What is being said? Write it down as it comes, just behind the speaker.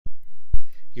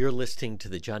You're listening to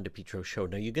the John DePietro Show.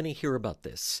 Now, you're going to hear about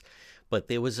this, but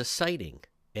there was a sighting,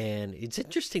 and it's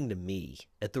interesting to me,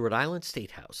 at the Rhode Island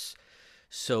State House.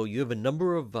 So you have a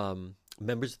number of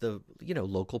members of the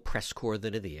local press corps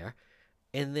that are there,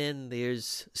 and then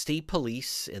there's state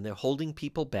police, and they're holding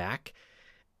people back.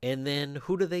 And then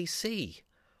who do they see?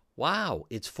 Wow,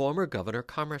 it's former Governor,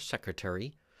 Commerce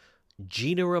Secretary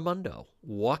Gina Raimondo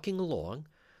walking along.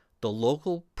 The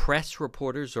local press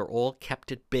reporters are all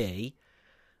kept at bay.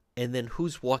 And then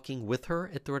who's walking with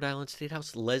her at the Rhode Island State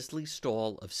House? Leslie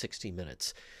Stahl of 60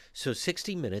 Minutes. So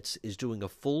 60 Minutes is doing a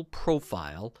full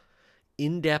profile,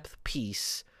 in-depth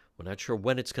piece. We're not sure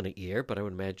when it's going to air, but I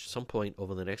would imagine some point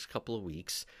over the next couple of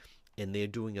weeks. And they're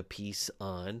doing a piece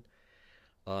on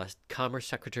Commerce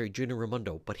Secretary Gina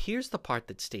Raimondo. But here's the part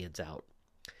that stands out.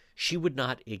 She would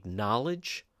not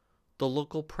acknowledge the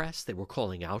local press. They were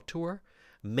calling out to her.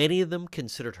 Many of them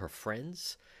considered her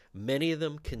friends. Many of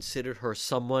them considered her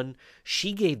someone.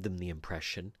 She gave them the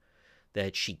impression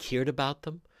that she cared about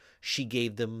them. She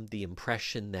gave them the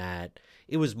impression that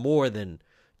it was more than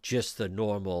just the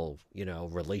normal,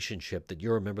 relationship that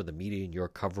you're a member of the media and you're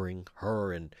covering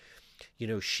her. And,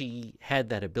 she had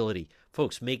that ability.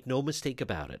 Folks, make no mistake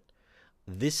about it.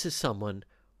 This is someone,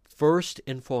 first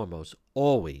and foremost,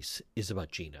 always is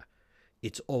about Gina.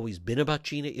 It's always been about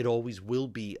Gina. It always will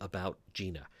be about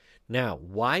Gina. Now,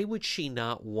 why would she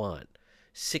not want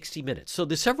 60 Minutes? So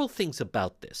there's several things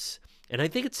about this, and I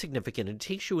think it's significant. It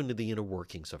takes you into the inner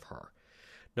workings of her.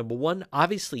 Number one,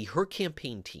 obviously her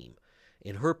campaign team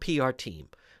and her PR team,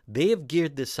 they have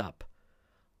geared this up,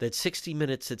 that 60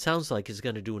 Minutes, it sounds like, is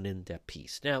going to do an in-depth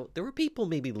piece. Now, there are people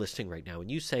maybe listening right now, and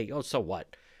you say, oh, so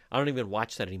what? I don't even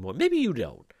watch that anymore. Maybe you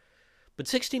don't. But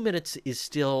 60 Minutes is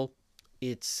still,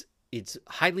 it's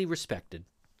highly respected.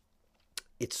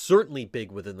 It's certainly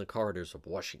big within the corridors of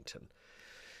Washington.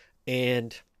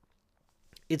 And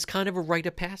it's kind of a rite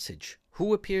of passage.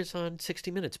 Who appears on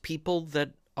 60 Minutes? People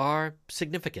that are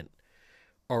significant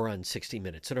are on 60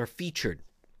 Minutes and are featured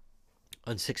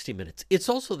on 60 Minutes. It's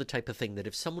also the type of thing that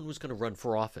if someone was going to run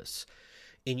for office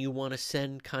and you want to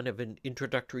send kind of an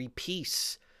introductory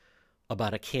piece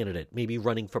about a candidate, maybe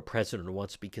running for president or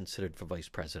wants to be considered for vice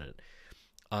president,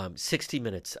 60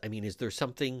 Minutes, I mean, is there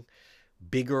something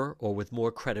bigger or with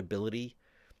more credibility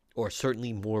or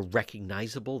certainly more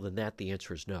recognizable than that? The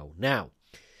answer is no. Now,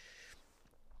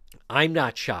 I'm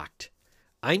not shocked.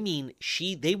 I mean,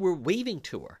 they were waving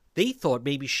to her. They thought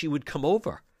maybe she would come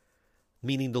over,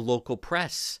 meaning the local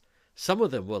press. Some of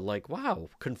them were like,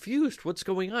 wow, confused. What's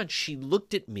going on? She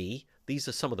looked at me. These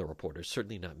are some of the reporters,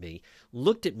 certainly not me.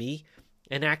 Looked at me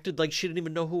and acted like she didn't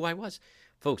even know who I was.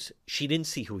 Folks, she didn't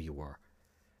see who you were.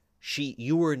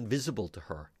 You were invisible to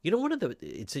her.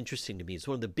 It's interesting to me, it's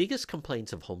one of the biggest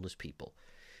complaints of homeless people,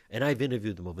 and I've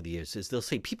interviewed them over the years, is they'll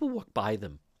say people walk by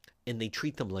them and they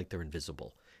treat them like they're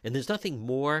invisible. And there's nothing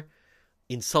more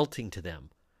insulting to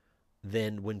them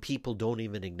than when people don't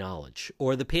even acknowledge,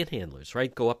 or the panhandlers,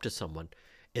 right? Go up to someone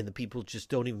and the people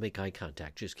just don't even make eye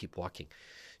contact, just keep walking.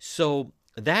 So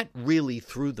that really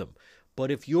threw them. But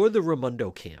if you're the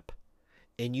Raimondo camp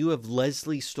and you have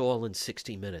Leslie Stahl in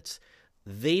 60 Minutes,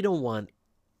 they don't want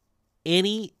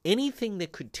anything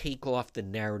that could take off the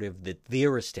narrative that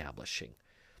they're establishing,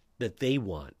 that they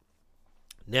want.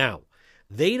 Now,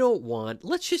 they don't want,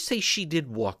 let's just say she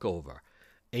did walk over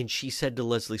and she said to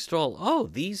Leslie Stahl, oh,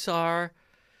 these are,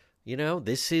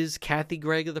 this is Kathy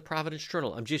Gregg of the Providence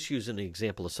Journal. I'm just using an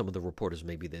example of some of the reporters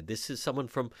maybe there. This is someone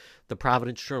from the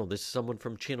Providence Journal. This is someone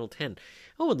from Channel 10.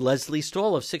 Oh, and Leslie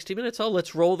Stahl of 60 Minutes. Oh,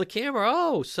 let's roll the camera.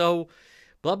 Oh, so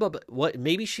blah, blah, blah. What,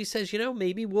 maybe she says,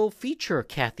 maybe we'll feature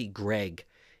Kathy Gregg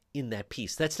in that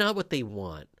piece. That's not what they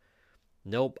want.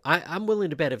 Nope. I'm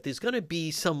willing to bet if there's going to be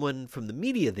someone from the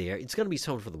media there, it's going to be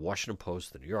someone from the Washington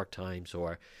Post, the New York Times,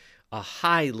 or a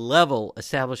high-level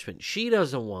establishment. She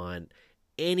doesn't want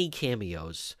any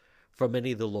cameos from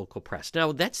any of the local press.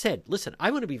 Now, that said, listen, I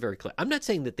want to be very clear. I'm not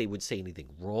saying that they would say anything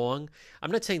wrong.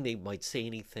 I'm not saying they might say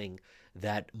anything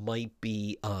that might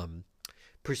be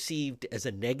perceived as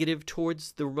a negative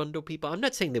towards the Raimondo people. I'm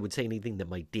not saying they would say anything that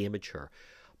might damage her.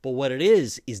 But what it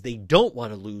is they don't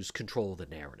want to lose control of the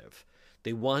narrative.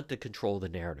 They want to control the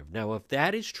narrative. Now, if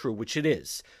that is true, which it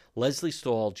is, Leslie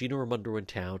Stahl, Gina Raimondo in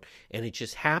town, and it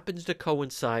just happens to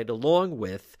coincide along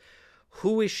with,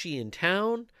 who is she in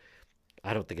town?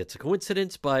 I don't think it's a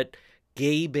coincidence, but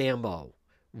Gay Bambo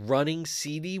running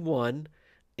CD1,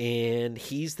 and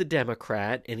he's the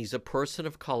Democrat, and he's a person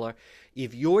of color.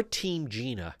 If you're Team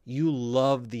Gina, you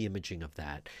love the imaging of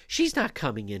that. She's not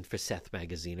coming in for Seth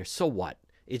Magazine, or so what?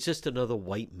 It's just another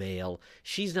white male.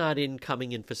 She's not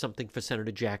coming in for something for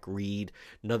Senator Jack Reed,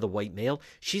 another white male.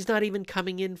 She's not even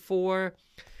coming in for,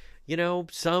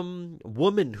 some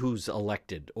woman who's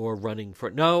elected or running for.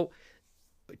 No,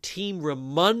 Team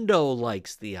Raimondo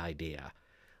likes the idea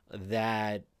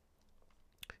that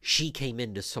she came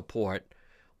in to support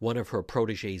one of her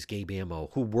proteges, Gabe Amo,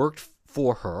 who worked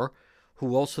for her,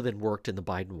 who also then worked in the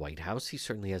Biden White House. He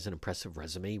certainly has an impressive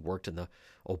resume. He worked in the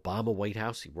Obama White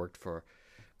House. He worked for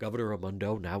Governor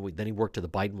Raimondo. Then he worked at the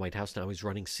Biden White House. Now he's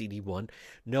running CD1.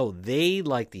 No, they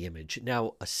like the image.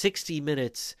 Now, a 60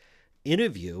 Minutes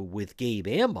interview with Gabe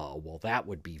Amo, well, that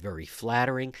would be very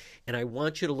flattering. And I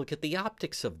want you to look at the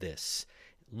optics of this.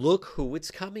 Look who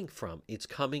it's coming from. It's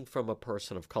coming from a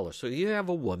person of color. So you have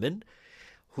a woman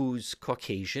who's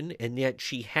Caucasian, and yet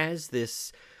she has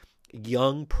this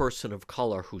young person of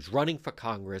color who's running for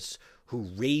Congress, who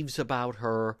raves about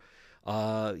her.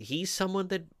 He's someone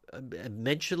that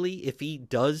eventually, if he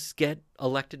does get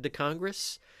elected to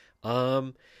Congress,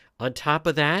 on top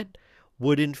of that,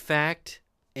 would in fact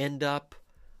end up,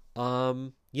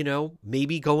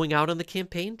 maybe going out on the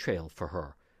campaign trail for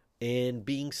her and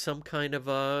being some kind of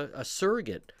a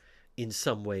surrogate in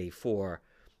some way for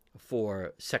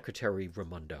Secretary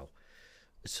Raimondo.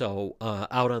 So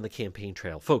out on the campaign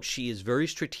trail. Folks, she is very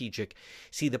strategic.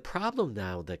 See, the problem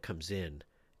now that comes in,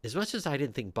 as much as I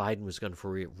didn't think Biden was going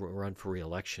to run for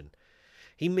re-election,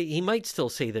 he might still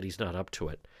say that he's not up to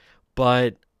it.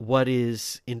 But what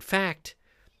is, in fact,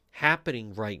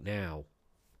 happening right now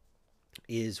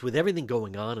is, with everything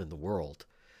going on in the world,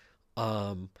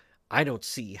 I don't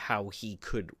see how he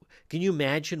could. Can you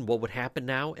imagine what would happen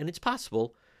now? And it's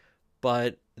possible,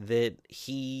 but that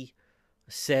he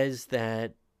says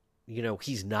that,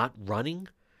 he's not running.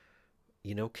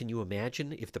 Can you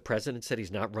imagine if the president said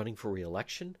he's not running for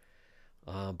re-election?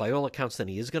 By all accounts, then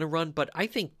he is going to run. But I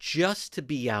think just to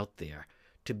be out there,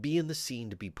 to be in the scene,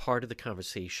 to be part of the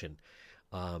conversation,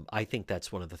 I think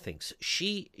that's one of the things.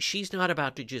 She's not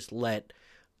about to just let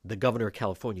the governor of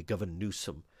California, Governor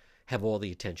Newsom, have all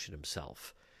the attention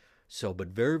himself. So, but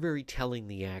very, very telling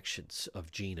the actions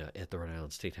of Gina at the Rhode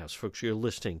Island State House. Folks, you're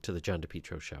listening to the John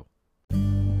DePietro Show.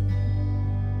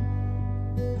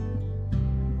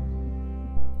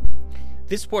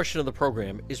 This portion of the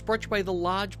program is brought to you by the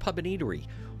Lodge Pub and Eatery,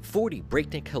 40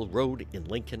 Breakneck Hill Road in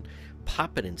Lincoln.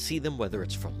 Pop in and see them, whether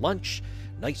it's for lunch,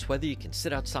 nice weather, you can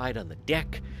sit outside on the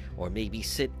deck, or maybe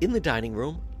sit in the dining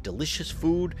room. Delicious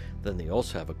food. Then they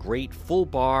also have a great full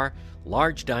bar,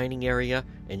 large dining area,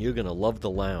 and you're going to love the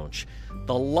lounge.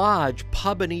 The Lodge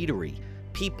Pub and Eatery.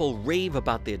 People rave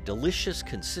about their delicious,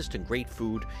 consistent, great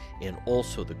food, and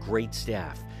also the great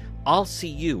staff. I'll see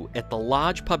you at the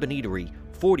Lodge Pub and Eatery,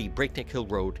 40 Breakneck Hill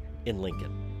Road in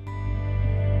Lincoln.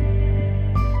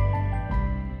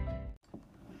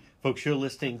 Folks, you're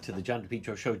listening to the John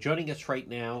DePietro Show. Joining us right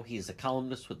now, he is a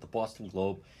columnist with the Boston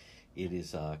Globe. It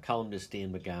is columnist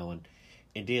Dan McGowan.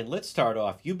 And Dan, let's start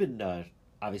off. You've been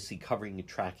obviously covering and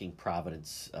tracking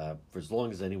Providence for as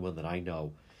long as anyone that I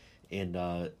know. And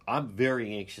I'm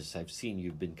very anxious. I've seen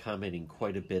you've been commenting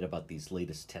quite a bit about these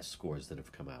latest test scores that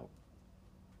have come out.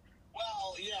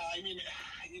 Well, yeah, I mean,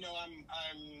 I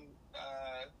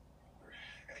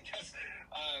guess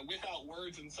without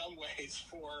words in some ways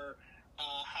for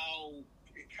how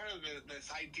kind of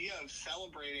this idea of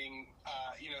celebrating,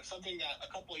 something that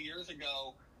a couple of years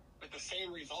ago with the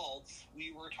same results,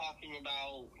 we were talking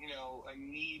about, a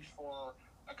need for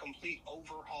a complete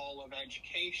overhaul of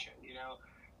education.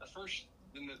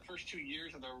 In the first 2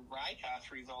 years of the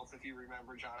RICAS results, if you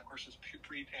remember, John, of course, was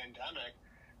pre-pandemic.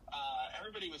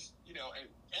 Everybody was,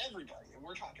 everybody, and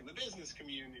we're talking the business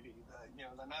community, the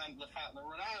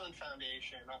Rhode Island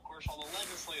Foundation, of course, all the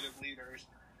legislative leaders.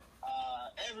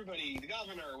 Everybody, the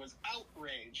governor, was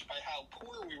outraged by how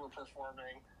poor we were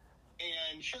performing.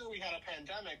 And sure, we had a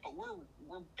pandemic, but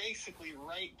we're basically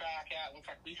right back at. In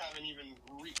fact, we haven't even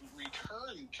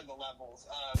returned to the levels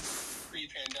of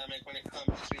pre-pandemic when it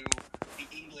comes to the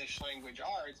English language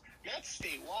arts. And that's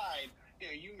statewide.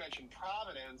 You mentioned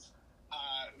Providence.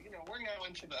 We're now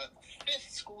into the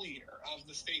 5th school year of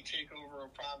the state takeover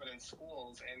of Providence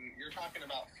schools, and you're talking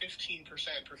about 15%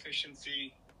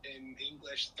 proficiency in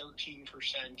English, 13%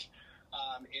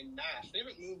 in math. They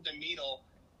haven't moved the needle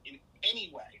in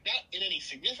any way, not in any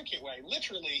significant way,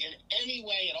 literally in any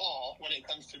way at all when it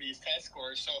comes to these test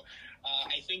scores. So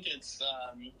I think it's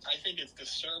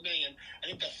disturbing, and I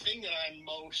think the thing that I'm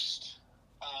most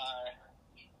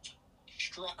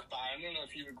struck by, I don't know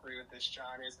if you agree with this,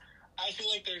 John, is I feel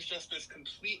like there's just this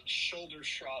complete shoulder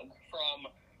shrug from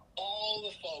all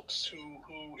the folks who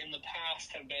in the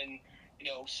past have been,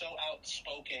 so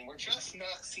outspoken. We're just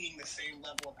not seeing the same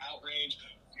level of outrage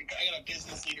got a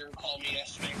business leader who called me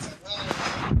yesterday and said, well,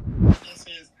 this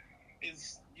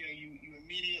is you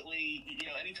immediately,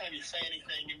 anytime you say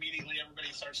anything, immediately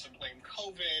everybody starts to blame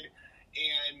COVID,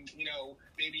 and,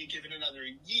 maybe you give it another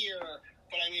year.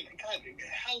 But I mean, God,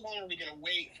 how long are we going to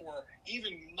wait for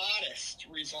even modest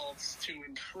results to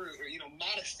improve,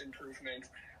 modest improvement?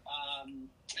 I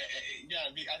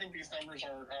think these numbers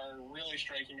are really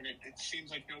striking, and it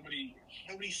seems like nobody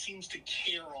seems to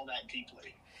care all that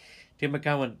deeply. Dan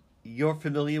McGowan, you're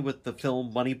familiar with the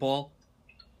film Moneyball?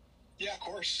 Yeah, of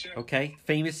course. Yeah. Okay,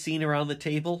 famous scene around the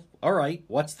table. All right,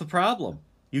 what's the problem?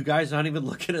 You guys aren't even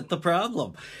looking at the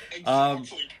problem.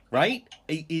 Exactly. Right?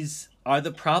 Are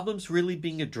the problems really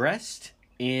being addressed?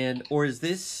 Or is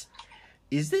this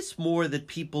more that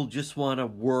people just want to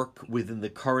work within the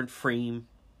current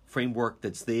framework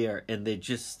that's there, and they're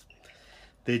just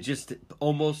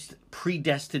almost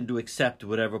predestined to accept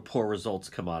whatever poor results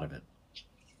come out of it?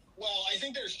 Well, I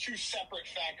think there's two separate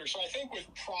factors. So I think with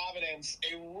Providence,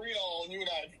 you and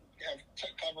I have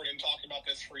covered and talked about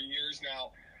this for years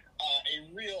now, a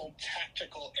real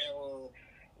tactical error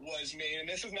was made, and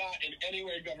this is not in any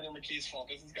way Governor McKee's fault.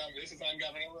 This is on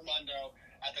Governor Raimondo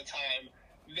at the time.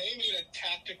 They made a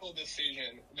tactical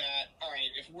decision that, all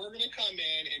right, if we're going to come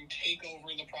in and take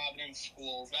over the Providence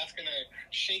schools, that's going to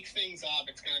shake things up.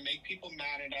 It's going to make people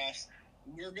mad at us.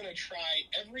 We're going to try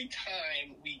every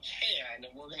time we can,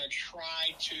 we're going to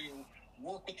try to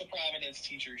work with the Providence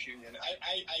Teachers Union.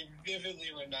 I vividly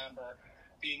remember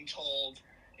being told,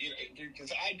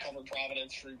 because I'd covered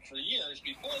Providence for years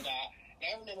before that, and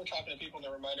I remember talking to people in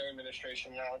the Raimondo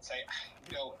administration, and I would say,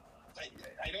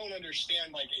 I don't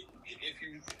understand,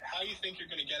 how you think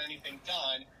you're going to get anything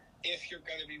done if you're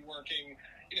going to be working,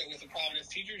 with the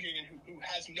Providence Teachers Union, who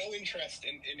has no interest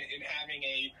in having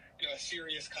a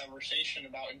serious conversation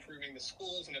about improving the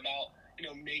schools and about,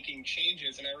 making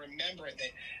changes. And I remember that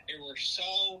they were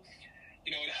so,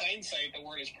 in hindsight, the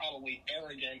word is probably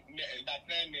arrogant. Back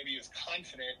then, maybe it was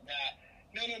confident that,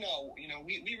 no,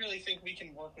 we really think we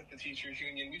can work with the teachers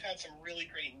union. We've had some really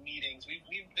great meetings.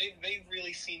 They've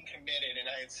really seemed committed. And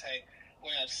I'd say,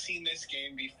 boy, I've seen this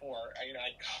game before.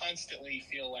 I constantly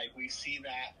feel like we see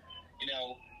that,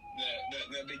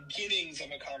 the beginnings of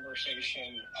a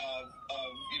conversation of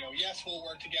yes, we'll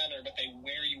work together, but they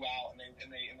wear you out and they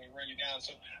wear you down.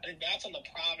 So I think that's on the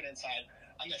Providence side.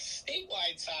 On the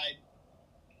statewide side,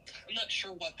 I'm not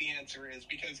sure what the answer is,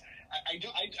 because I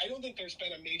don't think there's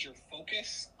been a major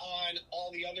focus on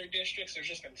all the other districts. There's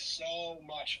just been so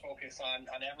much focus on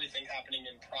everything happening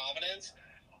in Providence.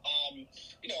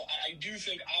 I do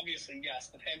think, obviously, yes,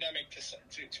 the pandemic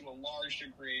to a large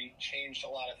degree changed a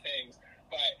lot of things.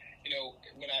 But,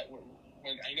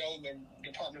 when I know the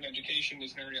Department of Education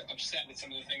was very upset with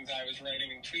some of the things I was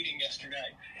writing and tweeting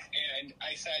yesterday. And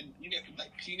I said, do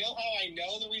you know how I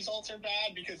know the results are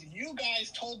bad? Because you guys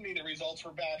told me the results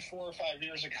were bad 4 or 5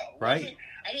 years ago. Right.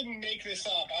 I didn't make this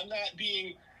up. I'm not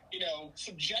being,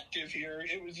 subjective here.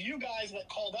 It was you guys that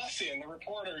called us in, the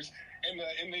reporters and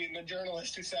the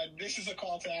journalists, who said, this is a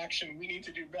call to action. We need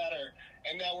to do better.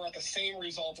 And now we're at the same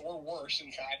result, or worse, in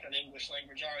fact, in English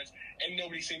language arts. And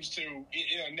nobody seems to,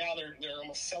 now they're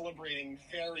almost celebrating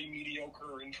very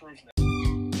mediocre improvement.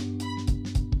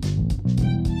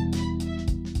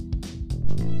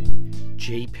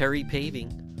 J. Perry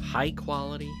Paving, high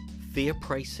quality, fair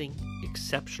pricing,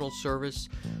 exceptional service.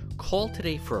 Call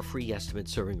today for a free estimate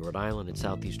serving Rhode Island and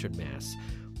southeastern Mass.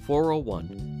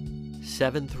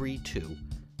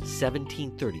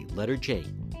 401-732-1730. Letter J.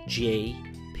 J.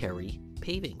 Perry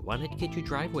Paving. Why not get your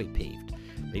driveway paved?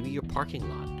 Maybe your parking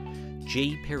lot.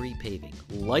 J. Perry Paving.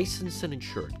 Licensed and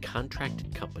insured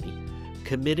contracted company,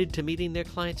 committed to meeting their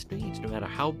clients' needs, no matter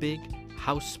how big,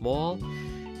 how small.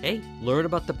 Hey, learn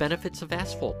about the benefits of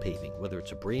asphalt paving, whether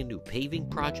it's a brand new paving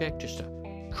project, just a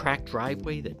cracked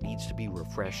driveway that needs to be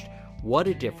refreshed. What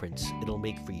a difference it'll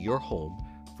make for your home,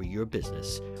 for your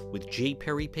business with J.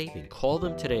 Perry Paving. Call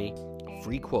them today.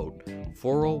 Free quote,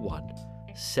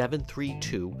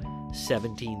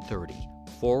 401-732-1730.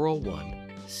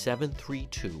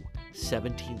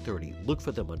 401-732-1730. Look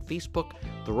for them on Facebook.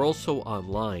 They're also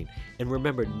online. And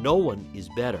remember, no one is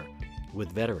better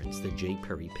with veterans than J.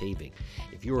 Perry Paving.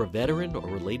 If you're a veteran or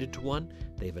related to one,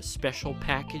 they have a special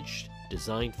package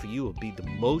designed for you. It'll be the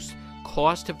most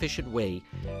cost-efficient way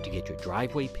to get your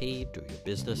driveway paved or your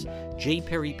business. J.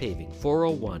 Perry Paving,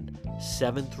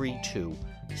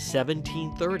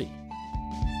 401-732-1730.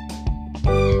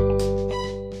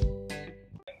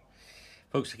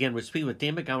 Folks, again, we're speaking with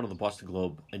Dan McGowan of the Boston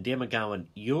Globe. And Dan McGowan,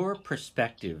 your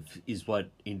perspective is what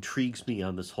intrigues me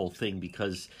on this whole thing,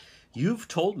 because you've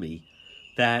told me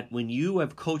that when you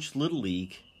have coached Little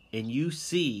League and you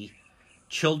see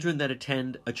children that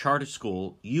attend a charter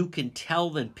school, you can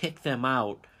tell and pick them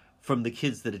out from the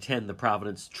kids that attend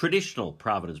the traditional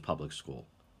Providence public school.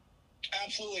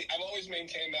 Absolutely. I've always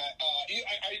maintained that.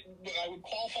 I would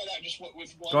qualify that just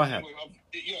with one Go ahead. thing.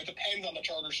 It depends on the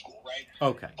charter school, right?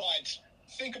 Okay. But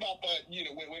think about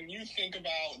when you think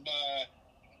about the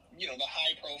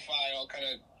high profile kind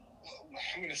of,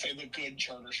 I'm going to say the good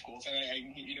charter schools,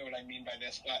 and you know what I mean by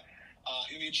this, but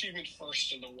the achievement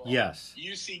first in the world. Yes.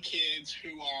 You see kids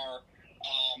who are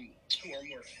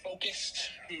more focused,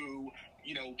 who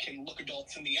can look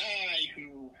adults in the eye,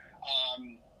 who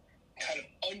kind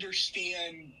of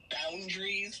understand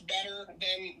boundaries better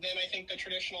than I think the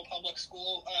traditional public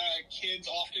school kids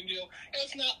often do. And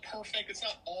it's not perfect; it's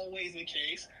not always the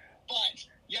case, but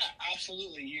yeah,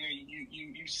 absolutely.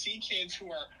 You see kids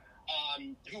who are.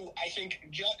 Who I think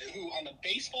who on the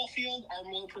baseball field are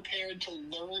more prepared to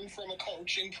learn from a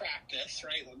coach in practice,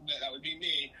 right? That would be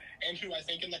me. And who I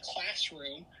think in the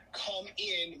classroom come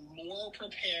in more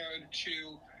prepared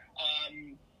to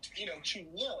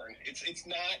learn. It's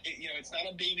not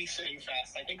a babysitting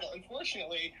fest. I think,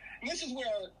 unfortunately, and this is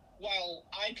where, while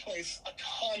I place a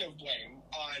ton of blame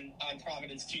on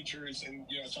Providence teachers, and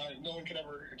so no one can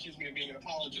ever accuse me of being an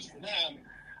apologist for them,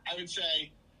 I would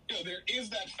say, there is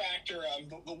that factor of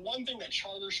the one thing that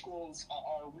charter schools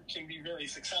can be very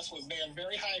successful is they have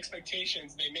very high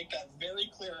expectations. They make that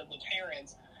very clear to the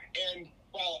parents. And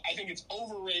while I think it's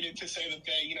overrated to say that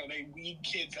they weed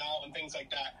kids out and things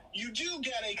like that, you do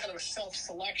get a kind of a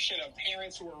self-selection of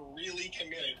parents who are really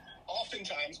committed.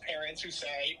 Oftentimes, parents who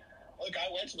say, look, I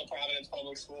went to the Providence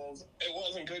public schools. It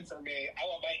wasn't good for me. I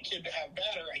want my kid to have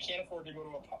better. I can't afford to go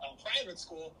to a private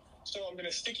school. So I'm going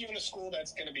to stick you in a school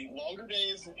that's going to be longer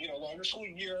days, longer school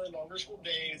year, longer school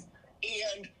days,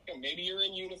 and maybe you're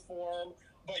in uniform,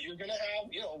 but you're going to have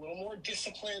a little more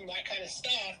discipline, that kind of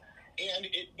stuff, and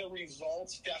the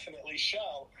results definitely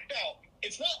show. Now,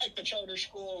 it's not like the charter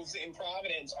schools in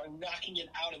Providence are knocking it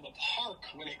out of the park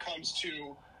when it comes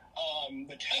to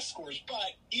the test scores,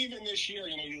 but even this year,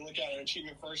 you look at it,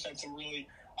 Achievement First had some really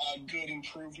good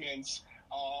improvements.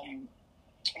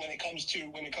 When it comes to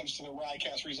the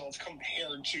RICAS results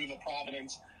compared to the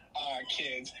Providence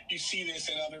kids, you see this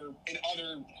in other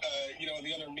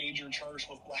the other major charter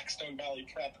schools, Blackstone Valley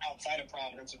Prep outside of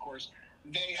Providence, of course.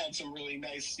 They had some really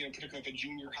nice, particularly at the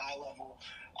junior high level.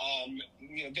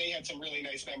 They had some really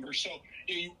nice numbers. So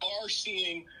you are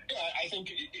seeing, I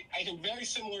think very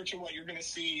similar to what you're going to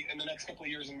see in the next couple of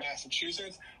years in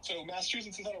Massachusetts. So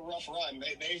Massachusetts has had a rough run.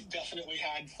 They've definitely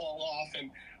had fall off,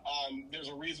 and there's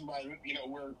a reason why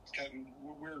we're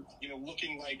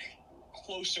looking like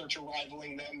closer to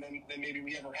rivaling them than maybe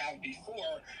we ever have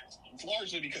before. It's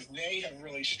largely because they have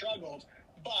really struggled,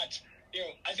 but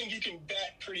I think you can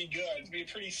bet pretty good. It'd be a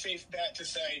pretty safe bet to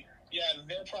say, yeah,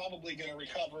 they're probably going to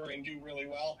recover and do really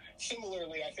well.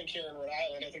 Similarly, I think here in Rhode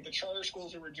Island, I think the charter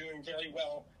schools who were doing very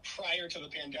well prior to the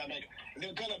pandemic,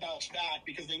 they're going to bounce back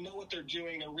because they know what they're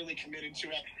doing. They're really committed to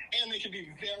it, and they can be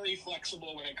very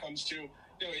flexible when it comes to,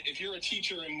 if you're a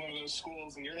teacher in one of those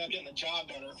schools and you're not getting the job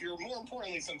done, or if you're, more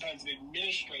importantly, sometimes an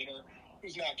administrator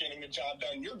who's not getting the job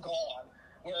done, you're gone.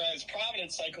 Whereas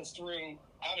Providence cycles through,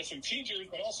 obviously, teachers,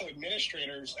 but also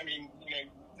administrators. I mean,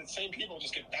 the same people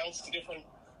just get bounced to different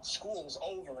schools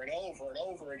over and over and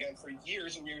over again for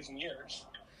years and years and years.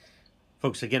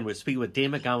 Folks, again, we're speaking with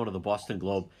Dan McGowan of the Boston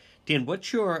Globe. Dan,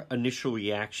 what's your initial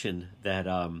reaction that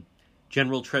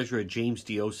General Treasurer James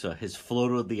Diosa has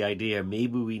floated the idea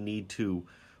maybe we need to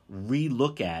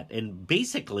relook at, and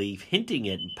basically hinting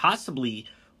at and possibly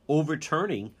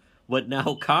overturning what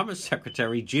now Commerce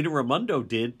Secretary Gina Raimondo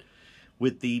did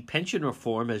with the pension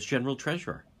reform as General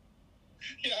Treasurer?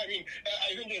 Yeah, I mean,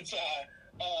 I think it's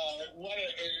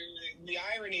the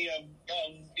irony of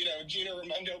Gina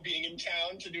Raimondo being in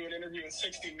town to do an interview with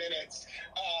 60 Minutes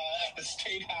at the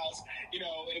State House,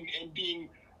 and being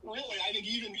really, I think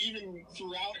even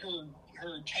throughout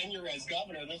her tenure as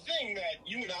governor, the thing that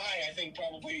you and I think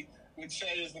probably would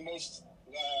say is the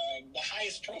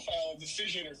highest profile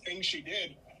decision or thing she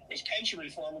did was pension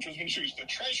reform, which was when she was the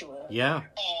treasurer. Yeah.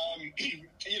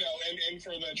 And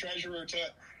for the treasurer to,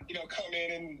 come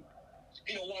in and,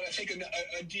 want to take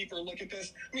a deeper look at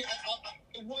this. I mean,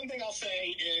 one thing I'll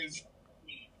say is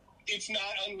it's not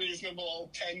unreasonable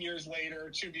 10 years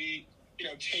later to be,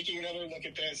 taking another look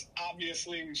at this.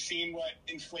 Obviously, we've seen what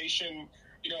inflation,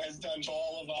 has done to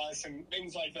all of us and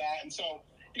things like that. And so,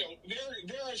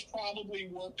 there is probably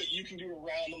work that you can do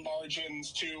around the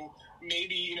margins to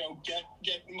maybe,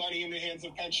 get money in the hands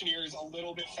of pensioners a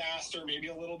little bit faster, maybe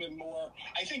a little bit more.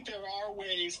 I think there are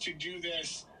ways to do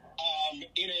this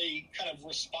in a kind of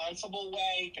responsible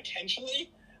way,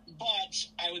 potentially. But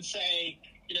I would say,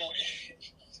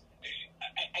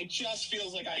 I just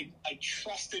feels like I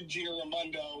trusted Gina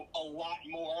Raimondo a lot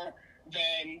more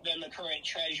than the current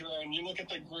treasurer. And you look at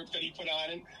the group that he put on,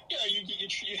 and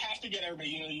you have to get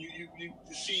everybody. You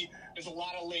see there's a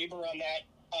lot of labor on that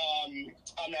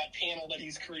panel that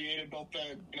he's created. Both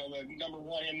the number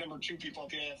one and number two people at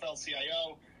the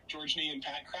AFL-CIO, George Nee and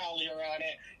Pat Crowley, are on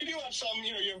it. You do have some.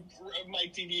 You have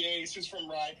Mike DeVies, who's from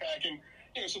RIPAC,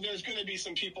 and so there's going to be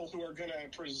some people who are going to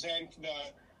present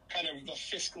the kind of the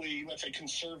fiscally, let's say,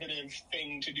 conservative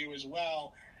thing to do as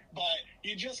well. But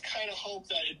you just kind of hope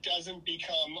that it doesn't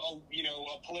become a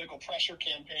political pressure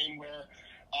campaign where,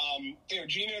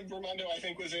 Gina Raimondo, I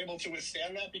think, was able to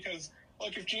withstand that because,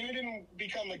 look, if Gina didn't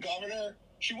become the governor,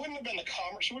 she wouldn't have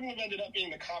ended up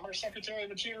being the commerce secretary,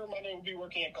 but Gina Raimondo would be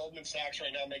working at Goldman Sachs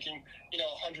right now making,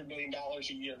 $100 million a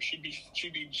year. She'd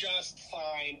be just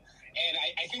fine. And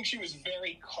I think she was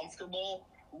very comfortable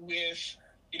with,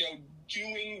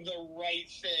 doing the right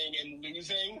thing and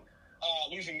losing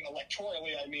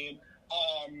electorally, I mean.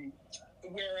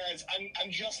 Whereas I'm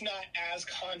just not as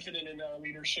confident in our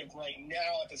leadership right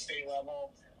now at the state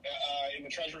level, in the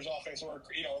treasurer's office, or,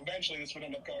 eventually this would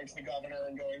end up going to the governor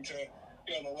and going to,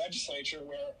 the legislature,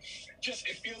 where just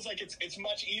it feels like it's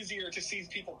much easier to see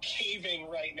people caving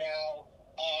right now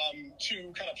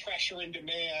to kind of pressure and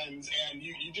demands, and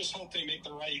you just hope they make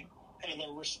the right kind of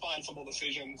the responsible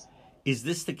decisions. Is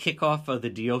this the kickoff of the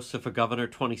Diosa for Governor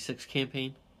 26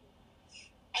 campaign?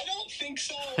 I don't think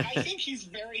so. I think he's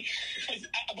very,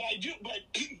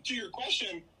 but to your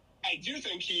question, I do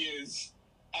think he is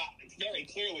very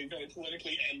clearly, very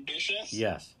politically ambitious.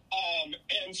 Yes.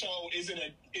 And so is it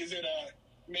a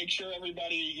make sure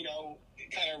everybody,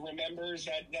 kind of remembers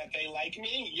that they like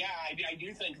me? Yeah, I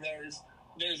do think there's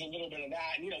a little bit of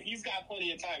that. And, he's got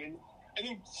plenty of time. And I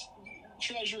think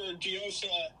Treasurer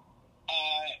Diosa,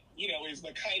 is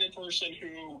the kind of person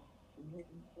who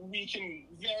we can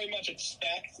very much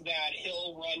expect that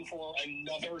he'll run for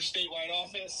another statewide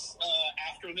office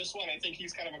after this one. I think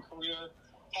he's kind of a career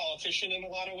politician in a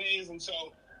lot of ways. And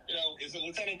so, is it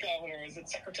lieutenant governor? Is it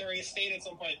secretary of state at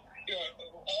some point?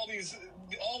 All these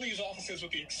offices,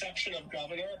 with the exception of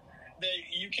governor,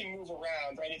 you can move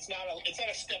around, right? It's not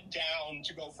a step down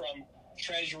to go from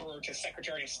treasurer to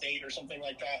secretary of state or something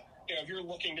like that. If you're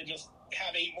looking to just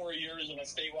have 8 more years of a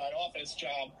statewide office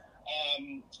job,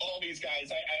 all these guys,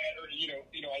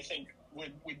 I think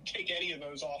would take any of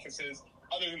those offices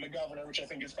other than the governor, which I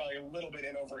think is probably a little bit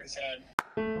in over his head.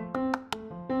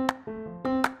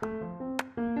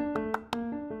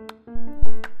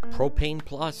 Propane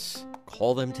Plus.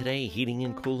 Call them today. Heating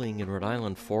and Cooling in Rhode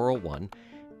Island,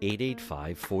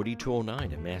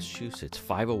 401-885-4209. In Massachusetts,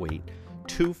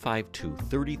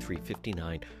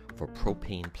 508-252-3359 for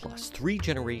Propane Plus. 3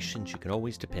 generations you can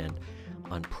always depend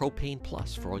on Propane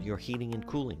Plus for all your heating and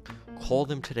cooling. Call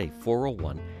them today,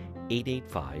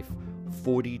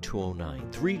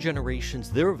 401-885-4209. 3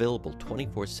 generations. They're available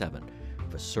 24/7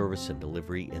 for service and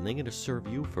delivery, and they're going to serve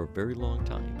you for a very long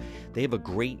time. They have a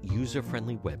great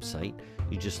user-friendly website.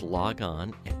 You just log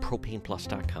on at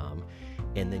propaneplus.com,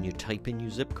 and then you type in your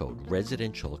zip code,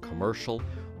 residential, commercial,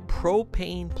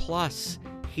 Propane Plus,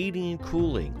 heating and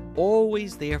cooling,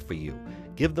 always there for you.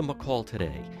 Give them a call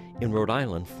today. In Rhode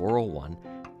Island,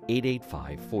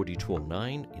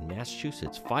 401-885-4209. In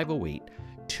Massachusetts,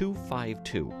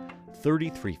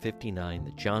 508-252-3359.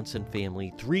 The Johnson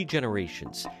family, 3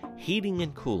 generations, heating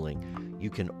and cooling. You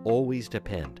can always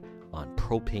depend on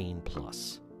Propane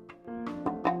Plus.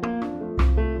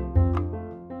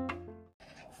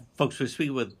 Folks, we're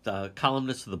speaking with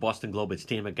columnist of the Boston Globe, it's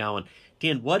Dan McGowan.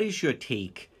 Dan, what is your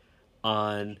take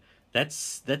on...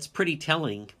 That's pretty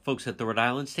telling, folks. At the Rhode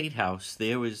Island State House,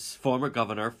 there was former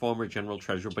governor, former general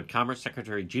treasurer, but Commerce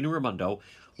Secretary Gina Raimondo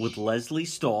with Leslie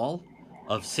Stahl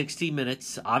of 60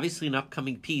 Minutes, obviously an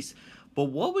upcoming piece. But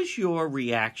what was your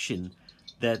reaction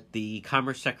that the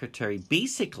Commerce Secretary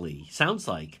basically, sounds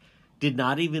like, did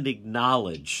not even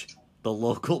acknowledge the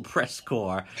local press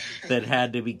corps that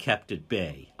had to be kept at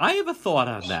bay? I have a thought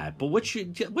on that, but what's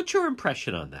your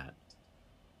impression on that?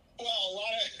 Well, a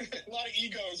lot of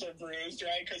egos are bruised,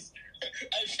 right? Because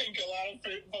I think a lot of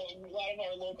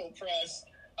our local press,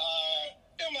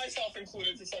 myself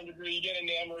included to some degree, you get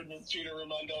enamored with Gina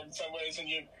Raimondo in some ways, and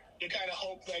you kind of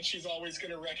hope that she's always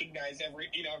going to recognize every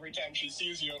time she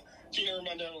sees you. Gina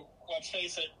Raimondo, let's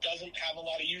face it, doesn't have a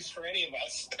lot of use for any of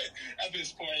us at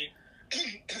this point.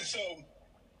 So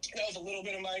that was a little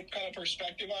bit of my kind of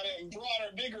perspective on it. And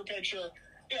broader, bigger picture,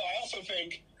 I also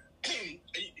think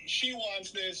she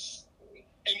wants this.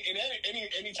 And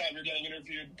any time you're getting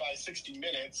interviewed by 60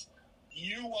 Minutes,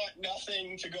 you want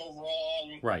nothing to go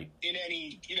wrong, right? In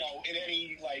any,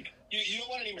 like, you don't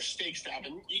want any mistakes to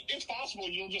happen. It's possible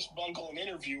you'll just bungle an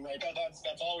interview, right?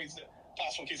 That's always the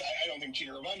possible case. I don't think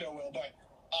Gina Raimondo will, but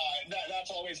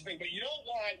that's always the thing. But you don't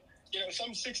want,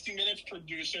 some 60 Minutes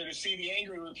producer to see the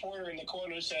angry reporter in the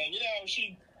corner saying,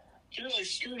 she really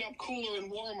screwed up Cooler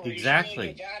and Warmer.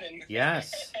 Exactly.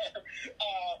 Yes.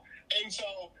 And so,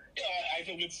 I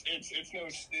think it's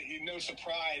no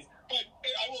surprise. But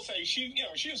I will say she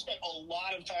has spent a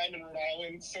lot of time in Rhode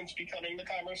Island since becoming the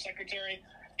Commerce Secretary,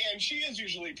 and she is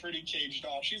usually pretty caged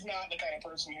off. She's not the kind of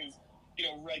person who's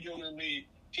regularly.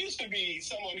 She used to be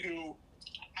someone who,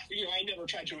 I never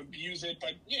tried to abuse it,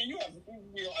 but you have,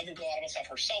 I think a lot of us have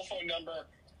her cell phone number,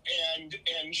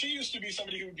 and she used to be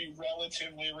somebody who would be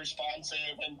relatively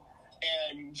responsive and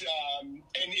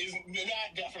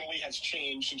that definitely has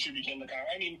changed since she became the guy.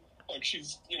 I mean, look,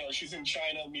 she's in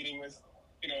China meeting with,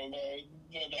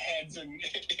 the heads and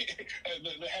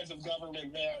the heads of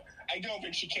government there. I don't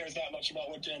think she cares that much about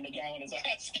what Dan McGowan is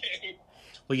asking.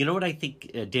 Well, you know what I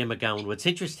think, Dan McGowan, what's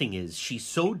interesting is she's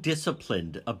so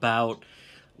disciplined about,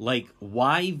 like,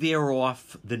 why veer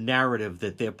off the narrative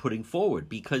that they're putting forward?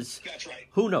 Because that's right.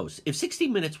 Who knows? If 60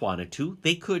 Minutes wanted to,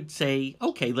 they could say,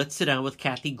 okay, let's sit down with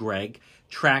Kathy Gregg,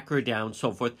 track her down,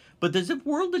 so forth. But there's a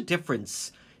world of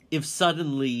difference if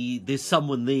suddenly there's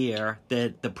someone there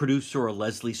that the producer or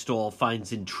Leslie Stahl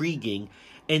finds intriguing,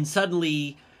 and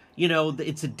suddenly,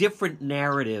 it's a different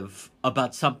narrative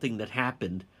about something that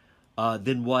happened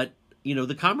than what,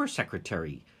 the Commerce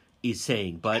Secretary is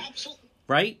saying. But Absolutely.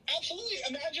 Right? Absolutely.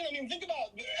 Imagine, think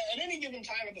about, at any given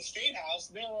time at the State House,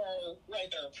 there are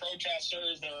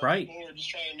protesters, there are people who are just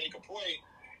trying to make a point.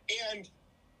 And,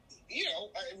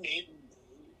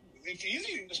 it's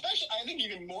easy, especially, I think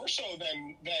even more so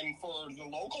than for the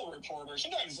local reporters.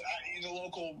 Sometimes the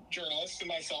local journalists, and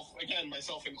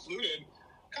myself included,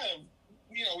 kind of,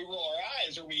 we roll our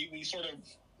eyes, or we sort of,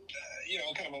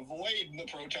 kind of avoid the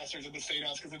protesters at the State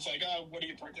House because it's like, oh, what are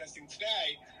you protesting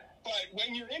today? But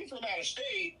when you're in from out of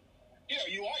state,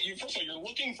 first of all, you're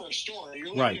looking for a story.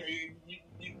 You're right.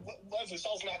 Leslie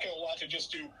Stahl's not going to want to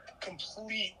just do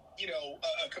complete,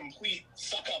 a complete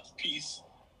suck-up piece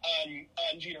on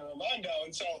Gina Raimondo.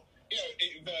 And so,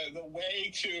 the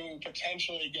way to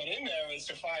potentially get in there is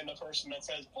to find the person that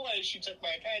says, boy, she took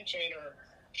my pension, or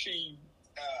she,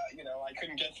 I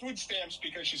couldn't get food stamps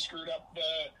because she screwed up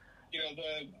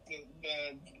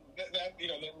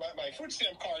my food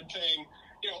stamp card thing.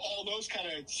 All those kind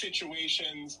of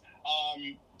situations.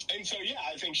 And so,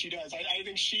 I think she does. I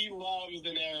think she loves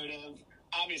the narrative.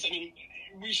 Obviously,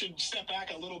 we should step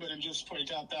back a little bit and just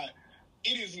point out that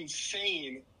it is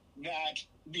insane that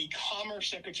the Commerce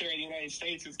Secretary of the United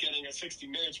States is getting a 60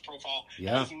 Minutes profile.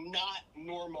 Yeah. That is not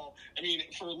normal.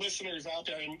 For listeners out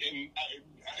there, and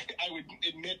I would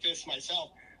admit this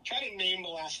myself, try to name the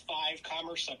last 5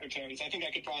 Commerce Secretaries. I think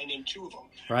I could probably name 2 of them.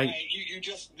 Right.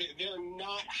 They're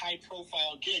not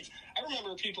high-profile gigs. I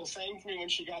remember people saying to me when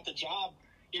she got the job,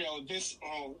 it's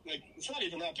not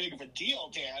even that big of a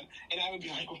deal, Dan. And I would be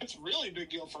like, well, it's a really big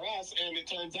deal for us. And it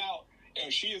turns out,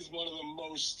 she is one of the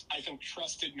most, I think,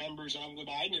 trusted members of the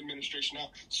Biden administration now,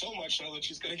 so much so that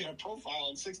she's going to get a profile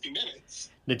in 60 Minutes.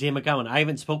 Now, Dan McGowan, I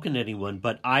haven't spoken to anyone,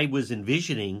 but I was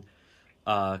envisioning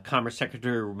Commerce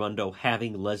Secretary Raimondo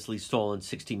having Leslie Stahl in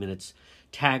 60 Minutes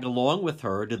tag along with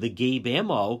her to the Gabe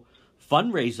Ammo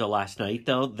fundraiser last night.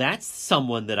 Though that's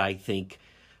someone that I think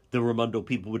the Raimondo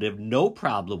people would have no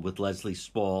problem with Leslie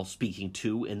Stahl speaking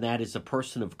to, and that is a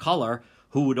person of color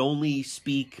who would only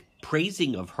speak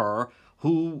praising of her,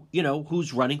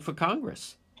 who's running for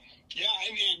Congress. Yeah,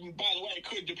 and by the way, it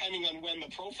could, depending on when the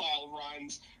profile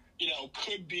runs,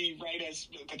 could be right as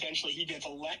potentially he gets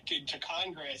elected to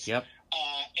Congress. Yep.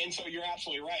 And so you're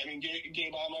absolutely right.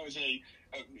 Gabe Ammo is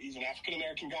he's an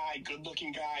African-American guy,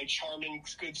 good-looking guy, charming,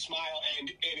 good smile, and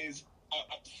it is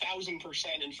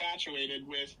 1,000% infatuated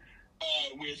with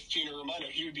Gina Raimondo.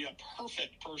 He would be a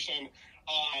perfect person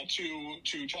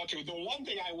to talk to. The one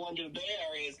thing I wonder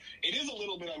there is it is a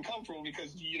little bit uncomfortable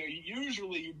because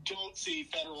usually you don't see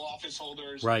federal office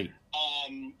holders right.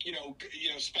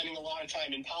 Spending a lot of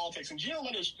time in politics, and Gina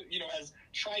Raimondo has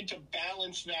tried to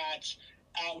balance that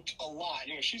out a lot.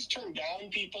 She's turned down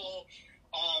people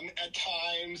at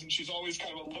times, and she's always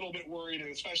kind of a little bit worried,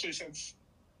 and especially since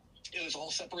there's a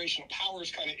whole separation of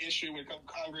powers kind of issue with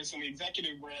Congress and the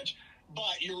executive branch.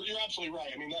 But you're absolutely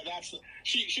right. That's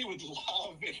she would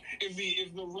love if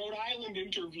the Rhode Island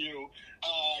interview,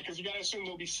 because you got to assume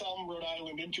there'll be some Rhode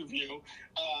Island interview.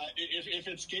 If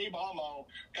it's Gabe Ammo,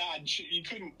 God, you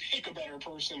couldn't pick a better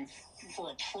person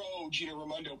a pro Gina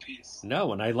Raimondo piece.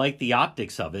 No, and I like the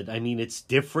optics of it. I mean, it's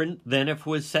different than if it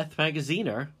was Seth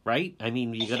Magaziner, right? I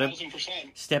mean, you got to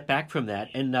step back from that.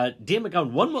 And Dan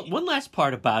McGowan, one last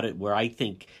part about it where I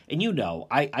think, and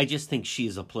I just think she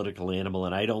is a political animal,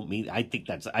 and I mean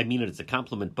it as a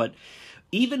compliment, but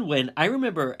even when, I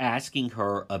remember asking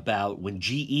her about when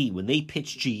they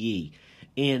pitched GE,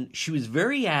 and she was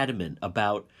very adamant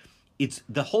about,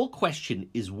 the whole question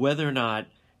is whether or not,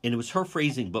 and it was her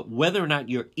phrasing, but whether or not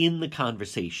you're in the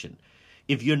conversation.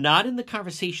 If you're not in the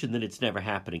conversation, then it's never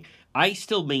happening. I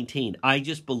still maintain, I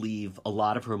just believe a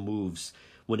lot of her moves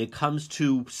when it comes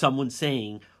to someone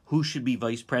saying who should be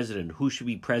vice president, who should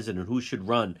be president, who should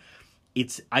run.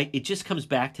 It just comes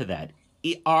back to that.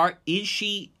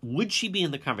 Would she be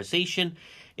in the conversation?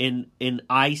 And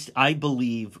I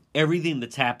believe everything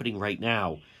that's happening right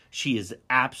now, she is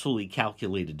absolutely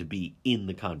calculated to be in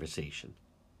the conversation.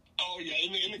 Oh, yeah,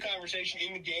 in the conversation,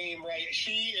 in the game, right?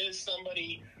 She is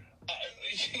somebody,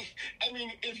 I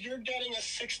mean, if you're getting a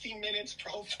 60 Minutes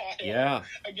profile, yeah,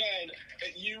 again,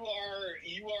 you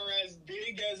are as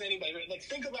big as anybody. Like,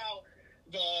 think about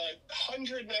the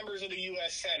 100 members of the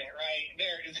U.S. Senate, right?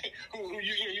 Who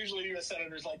usually U.S.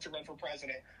 senators like to run for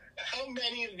president. How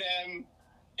many of them,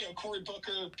 Cory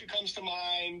Booker comes to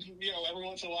mind, every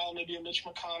once in a while, maybe a Mitch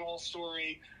McConnell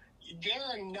story. There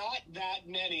are not that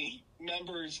many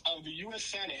members of the U.S.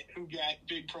 Senate who get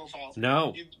big profiles.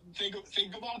 No. You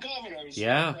think about governors.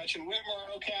 Yeah. Gretchen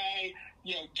Whitmer, okay.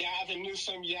 Gavin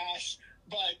Newsom, yes.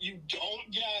 But you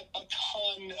don't get a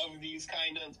ton of these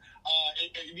kind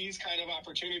of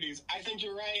opportunities. I think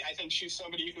you're right. I think she's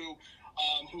somebody who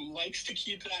likes to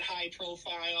keep that high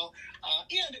profile.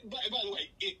 And by the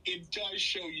way, it does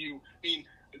show you. I mean,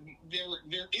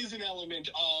 there is an element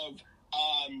of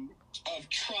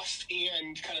trust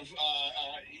and kind of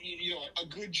a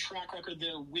good track record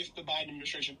there with the Biden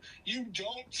administration. You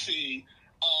don't see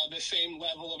the same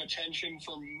level of attention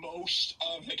for most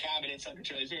of the cabinet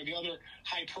secretaries. The other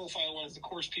high-profile one is, of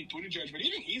course, Pete Buttigieg, but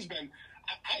even he's been,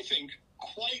 I think,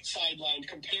 quite sidelined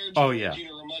compared to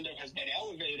Gina Raimondo has been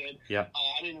elevated. Yeah.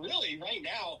 I mean, really, right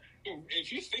now,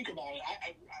 if you think about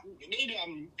it, maybe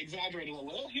I'm exaggerating a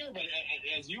little here, but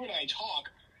as you and I talk,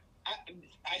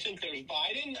 I think there's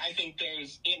Biden. I think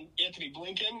there's Anthony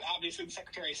Blinken, obviously the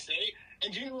Secretary of State,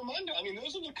 and Gina Raimondo. I mean,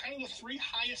 those are the kind of the three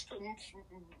highest. By the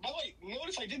way,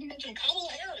 notice I didn't mention Kamala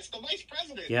Harris, the Vice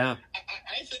President. Yeah.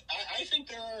 I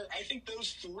think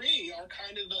those three are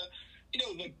kind of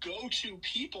the go-to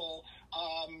people.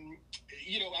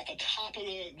 At the top of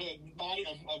the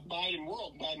Biden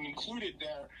world, Biden included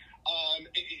there.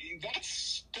 That's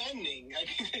stunning. I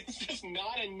mean, it's just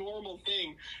not a normal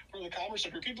thing for the Commerce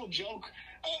Secretary. People joke,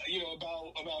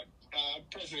 about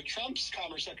President Trump's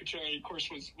Commerce Secretary, of course,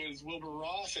 was Wilbur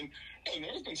Ross, and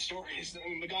there's been stories. I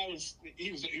mean, the guy was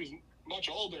much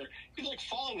older. He was like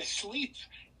falling asleep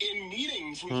in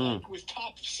meetings with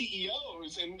top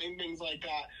CEOs and things like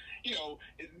that.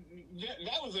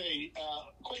 That was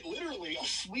quite literally a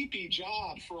sleepy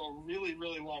job for a really,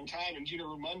 really long time. And Gina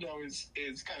Raimondo is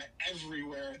kind of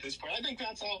everywhere at this point. I think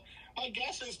that's how, my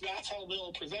guess is that's how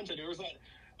they'll present it. I don't know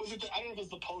if it was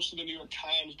the Post or the New York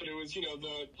Times, but it was,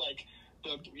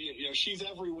 she's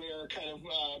everywhere kind of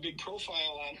big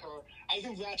profile on her. I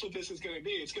think that's what this is going to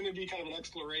be. It's going to be kind of an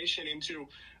exploration into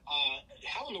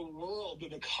how in the world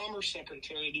did the Commerce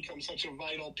Secretary become such a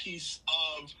vital piece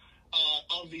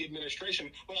of the administration.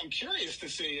 What I'm curious to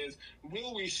see is,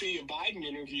 will we see a Biden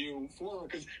interview for her?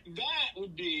 Because that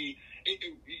would be,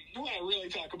 you want to really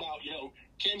talk about,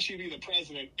 can she be the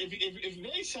president? If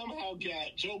they somehow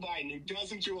get Joe Biden, who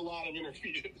doesn't do a lot of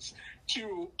interviews,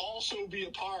 to also be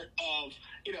a part of,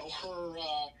 her,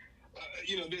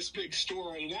 this big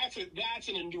story, that's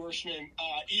an endorsement,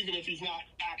 even if he's not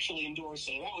actually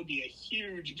endorsing. That would be a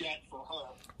huge get for her.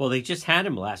 Well, they just had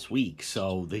him last week,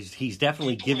 so he's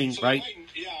definitely giving, right?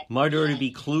 Might already be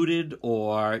included,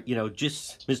 or,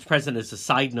 just, Mr. President, as a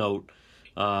side note,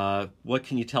 what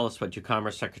can you tell us about your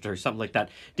Commerce Secretary, something like that.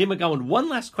 Dan McGowan, one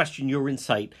last question, your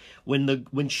insight.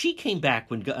 When she came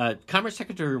back, when Commerce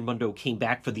Secretary Raimondo came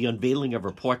back for the unveiling of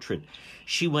her portrait,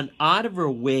 she went out of her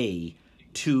way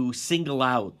to single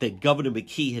out that Governor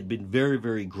McKee had been very,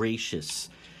 very gracious.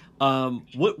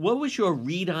 What was your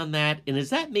read on that? And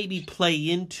does that maybe play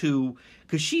into,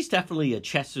 because she's definitely a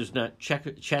chestnut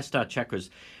checkers,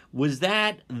 was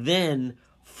that then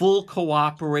full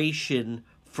cooperation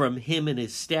from him and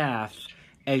his staff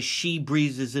as she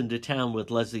breezes into town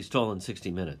with Leslie Stahl in 60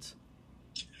 Minutes?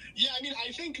 Yeah, I mean,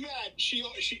 I think that she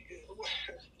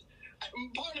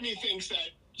part of me thinks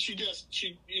that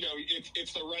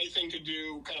it's the right thing to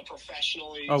do kind of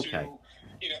professionally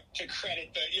to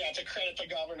credit the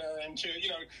governor, and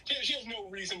she has no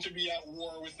reason to be at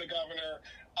war with the governor.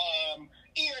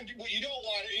 And what you don't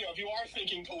want, if you are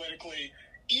thinking politically,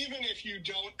 even if you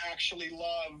don't actually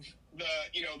love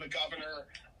the governor,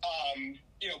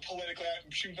 politically,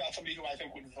 she's not somebody who I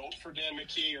think would vote for Dan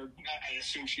McKee, or I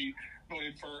assume she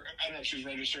voted for, I don't know if she's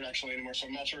registered actually anymore, so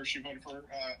I'm not sure if she voted for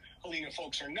Helena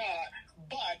Folks or not.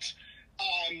 But,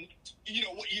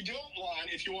 what you don't want,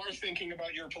 if you are thinking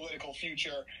about your political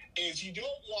future, is you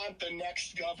don't want the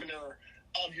next governor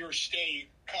of your state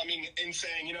coming and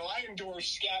saying, I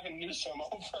endorse Gavin Newsom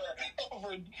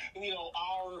over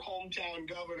our hometown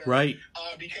governor, right?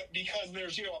 Because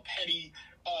there's a petty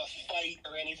fight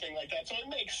or anything like that. So it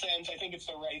makes sense. I think it's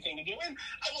the right thing to do. And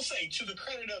I will say, to the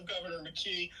credit of Governor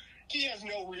McKee, he has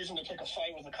no reason to pick a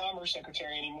fight with the Commerce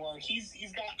Secretary anymore. He's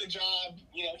got the job.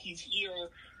 He's here.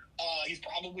 He's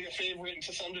probably a favorite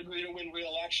to some degree to win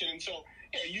re-election. And so,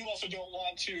 you also don't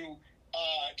want to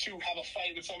have a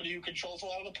fight with somebody who controls a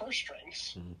lot of the purse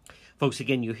strings. Mm-hmm. Folks,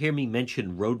 again, you hear me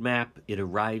mention Roadmap. It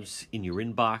arrives in your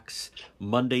inbox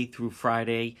Monday through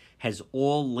Friday, has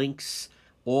all links,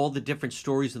 all the different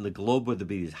stories in the globe, whether it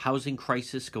be the housing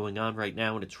crisis going on right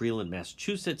now, and it's real in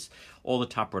Massachusetts, all the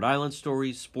top Rhode Island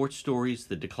stories, sports stories,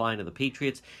 the decline of the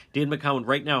Patriots. Dan McGowan,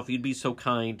 right now, if you'd be so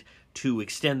kind to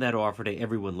extend that offer to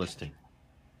everyone listening.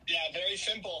 Yeah, very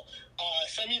simple.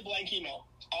 Send me a blank email,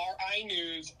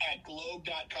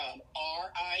 rinews@globe.com,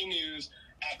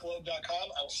 rinews@globe.com.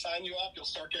 I'll sign you up. You'll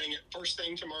start getting it first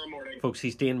thing tomorrow morning. Folks,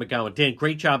 he's Dan McGowan. Dan,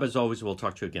 great job as always. We'll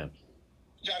talk to you again.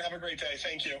 John, have a great day.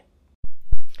 Thank you.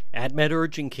 AdMed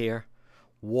Urgent Care,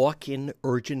 walk-in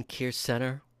urgent care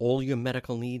center. All your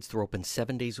medical needs. They're open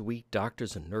 7 days a week.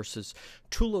 Doctors and nurses.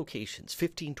 2 locations,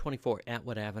 1524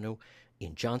 Atwood Avenue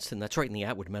in Johnston. That's right in the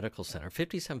Atwood Medical Center.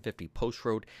 5750 Post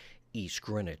Road, East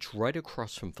Greenwich, right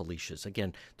across from Felicia's.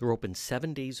 Again, they're open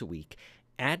 7 days a week.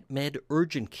 AdMed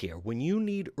Urgent Care. When you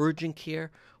need urgent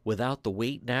care without the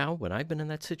wait now, when I've been in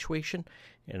that situation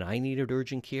and I needed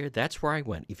urgent care, that's where I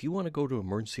went. If you want to go to an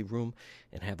emergency room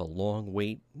and have a long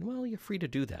wait, well, you're free to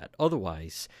do that.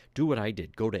 Otherwise, do what I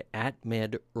did. Go to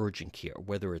AdMed Urgent Care,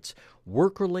 whether it's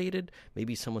work-related,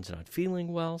 maybe someone's not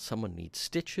feeling well, someone needs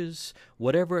stitches,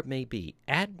 whatever it may be.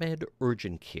 AdMed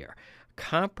Urgent Care,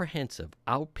 comprehensive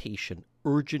outpatient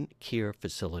urgent care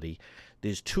facility.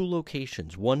 There's 2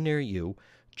 locations, one near you,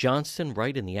 Johnston,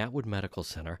 right in the Atwood Medical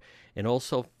Center, and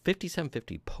also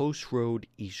 5750 Post Road,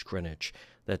 East Greenwich.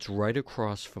 That's right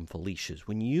across from Felicia's.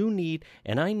 When you need,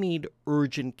 and I need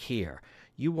urgent care,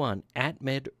 you want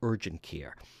AdMed Urgent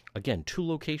Care. Again, 2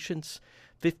 locations,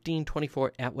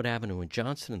 1524 Atwood Avenue in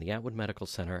Johnston in the Atwood Medical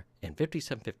Center, and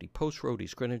 5750 Post Road,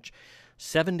 East Greenwich.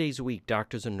 7 days a week,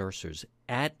 doctors and nurses.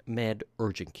 AdMed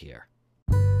Urgent Care.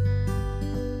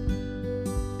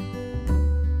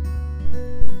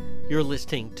 You're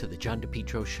listening to the John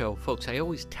DePietro Show. Folks, I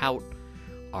always tout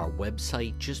our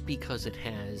website just because it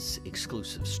has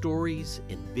exclusive stories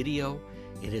and video.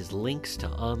 It has links to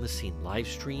on-the-scene live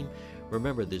stream.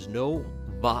 Remember, there's no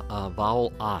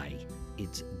vowel I.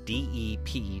 It's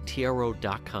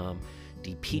DEPETRO.com,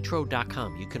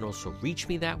 DePietro.com. You can also reach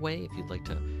me that way if you'd like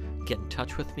to get in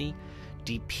touch with me.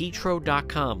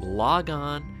 DePietro.com. Log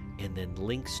on. And then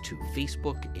links to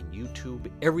Facebook and YouTube,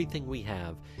 everything we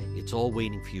have, it's all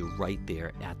waiting for you right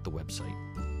there at the website.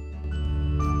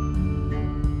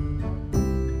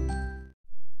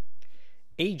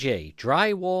 AJ,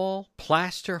 drywall,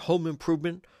 plaster, home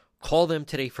improvement. Call them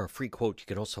today for a free quote. You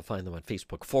can also find them on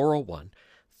Facebook,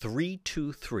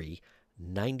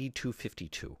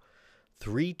 401-323-9252.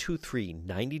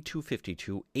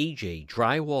 323-9252. AJ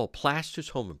Drywall, Plasters,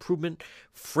 Home Improvement,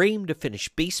 frame to finish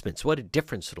basements. What a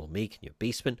difference it'll make in your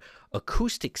basement.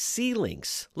 Acoustic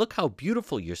ceilings. Look how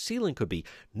beautiful your ceiling could be.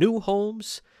 New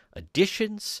homes,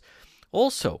 additions.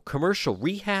 Also, commercial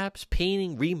rehabs,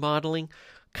 painting, remodeling.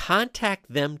 Contact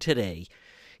them today.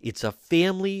 It's a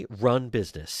family-run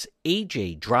business.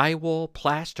 AJ Drywall,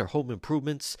 Plaster, Home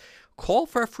Improvements. Call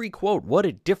for a free quote. What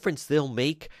a difference they'll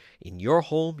make in your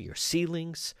home, your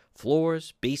ceilings,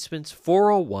 floors, basements.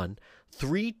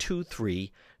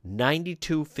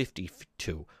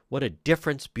 401-323-9252. What a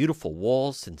difference. Beautiful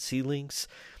walls and ceilings.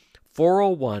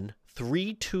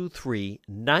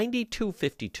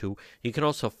 401-323-9252. You can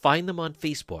also find them on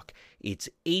Facebook. It's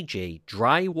AJ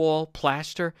Drywall,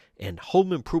 Plaster, and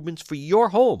Home Improvements for your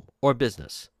home or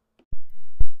business.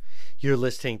 You're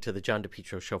listening to the John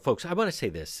DePietro Show. Folks, I want to say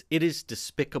this. It is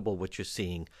despicable what you're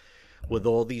seeing with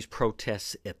all these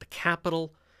protests at the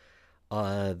Capitol,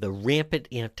 the rampant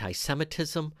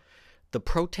anti-Semitism, the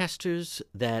protesters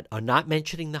that are not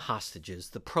mentioning the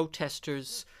hostages, the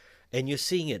protesters And you're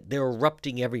seeing it. They're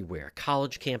erupting everywhere.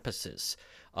 College campuses,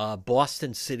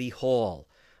 Boston City Hall,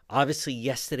 obviously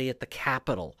yesterday at the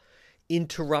Capitol,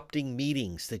 interrupting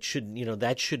meetings that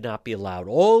should not be allowed.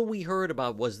 All we heard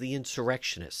about was the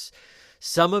insurrectionists.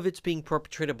 Some of it's being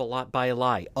perpetrated by a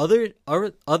lie.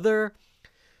 Other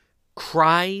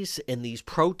cries and these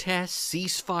protests,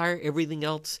 ceasefire, everything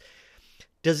else.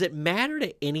 Does it matter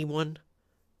to anyone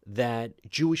that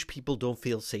Jewish people don't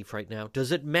feel safe right now?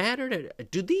 Does it matter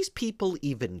do these people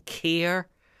even care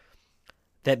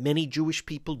that many Jewish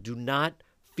people do not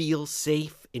feel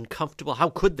safe and comfortable? How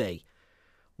could they?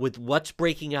 With what's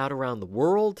breaking out around the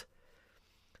world,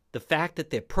 the fact that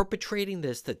they're perpetrating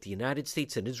this, that the United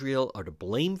States and Israel are to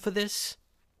blame for this,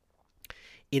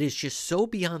 it is just so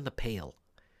beyond the pale.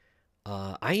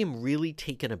 I am really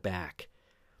taken aback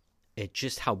at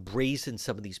just how brazen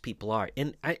some of these people are.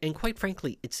 And quite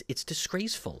frankly, it's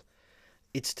disgraceful.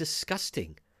 It's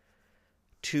disgusting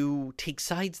to take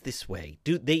sides this way.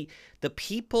 The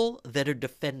people that are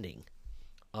defending,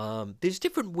 there's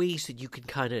different ways that you can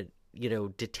kind of,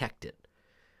 detect it.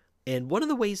 And one of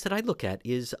the ways that I look at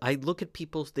is I look at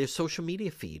their social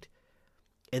media feed.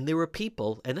 And there are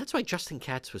people, and that's why Justin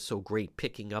Katz was so great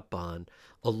picking up on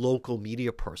a local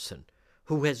media person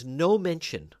who has no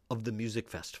mention of the music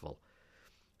festival.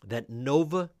 That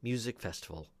Nova Music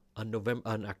Festival on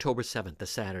October 7th, the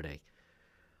Saturday,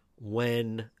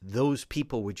 when those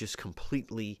people were just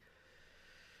completely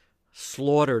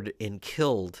slaughtered and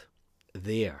killed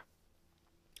there.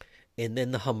 And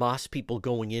then the Hamas people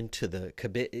going into the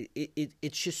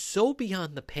it's just so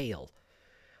beyond the pale.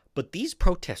 But these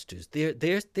protesters,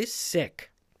 they're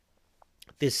sick.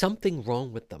 There's something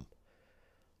wrong with them.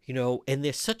 And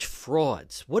they're such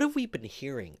frauds. What have we been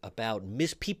hearing about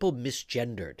people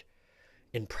misgendered,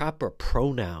 improper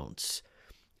pronouns,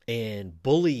 and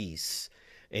bullies,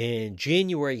 and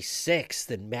January 6th,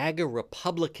 and MAGA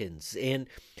Republicans? And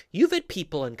you've had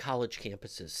people on college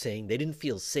campuses saying they didn't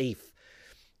feel safe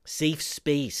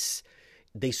space.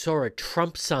 They saw a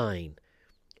Trump sign,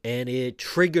 and it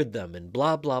triggered them, and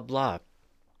blah, blah, blah.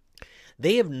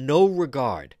 They have no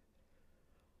regard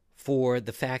for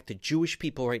the fact that Jewish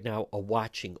people right now are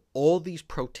watching all these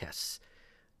protests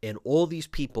and all these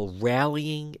people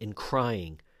rallying and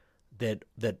crying that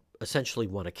essentially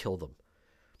want to kill them.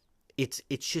 It's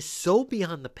just so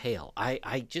beyond the pale.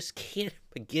 I just can't,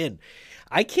 again,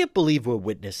 I can't believe we're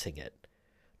witnessing it.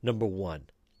 Number one,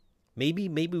 maybe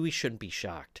we shouldn't be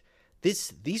shocked.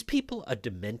 These people are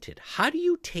demented. How do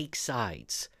you take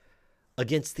sides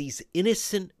against these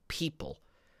innocent people,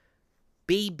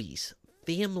 babies,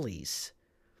 families,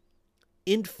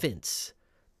 infants,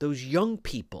 those young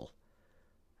people?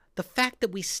 The fact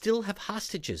that we still have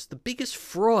hostages, the biggest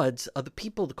frauds are the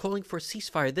people calling for a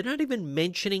ceasefire. They're not even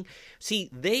mentioning. See,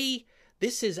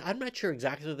 I'm not sure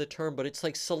exactly the term, but it's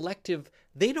like selective.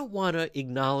 They don't want to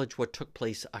acknowledge what took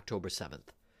place October 7th.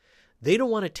 They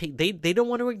don't want to they don't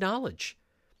want to acknowledge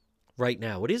right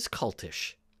now. It is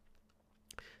cultish.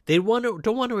 They don't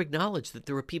want to acknowledge that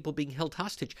there are people being held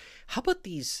hostage. How about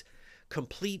these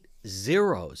complete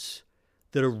zeros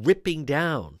that are ripping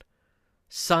down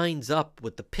signs up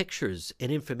with the pictures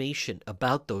and information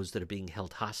about those that are being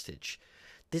held hostage?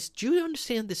 Do you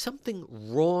understand there's something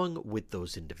wrong with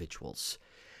those individuals?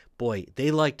 Boy,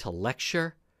 they like to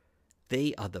lecture.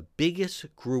 They are the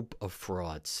biggest group of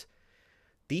frauds.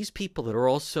 These people that are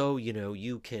also,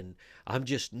 I'm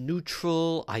just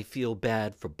neutral. I feel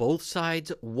bad for both sides.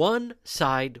 One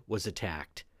side was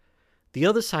attacked. The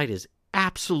other side has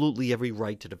absolutely every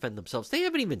right to defend themselves. They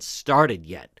haven't even started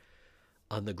yet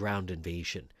on the ground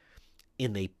invasion.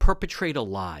 And they perpetrate a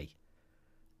lie.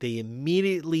 They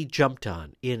immediately jumped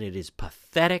on, and it is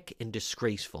pathetic and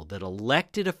disgraceful that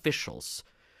elected officials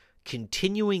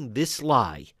continuing this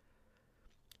lie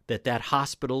that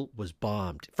hospital was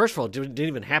bombed. First of all, it didn't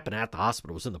even happen at the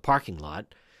hospital. It was in the parking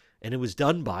lot, and it was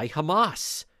done by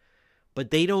Hamas.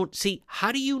 But they don't see,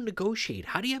 how do you negotiate?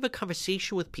 How do you have a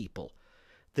conversation with people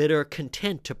that are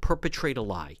content to perpetrate a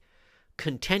lie,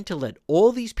 content to let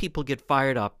all these people get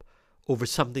fired up over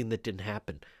something that didn't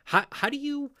happen? How do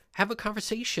you have a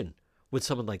conversation with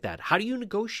someone like that? How do you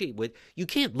negotiate with? You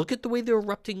can't. Look at the way they're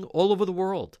erupting all over the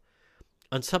world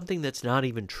on something that's not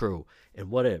even true. And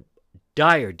what a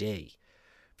dire day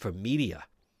for media,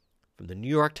 from the New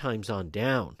York Times on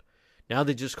down. Now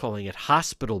they're just calling it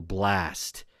hospital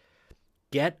blast.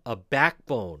 Get a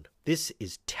backbone. This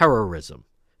is terrorism,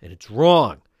 and it's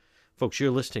wrong. Folks,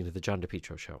 you're listening to The John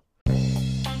DePetro Show.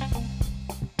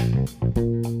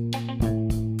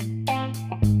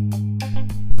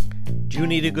 Do you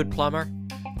need a good plumber?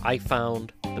 I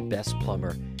found the best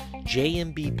plumber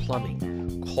J&B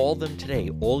Plumbing. Call them today.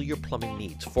 All your plumbing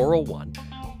needs.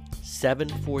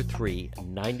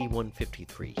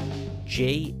 401-743-9153.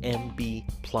 J&B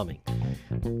Plumbing.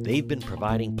 They've been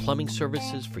providing plumbing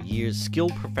services for years.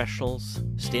 Skilled professionals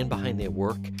stand behind their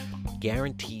work.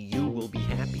 Guarantee you will be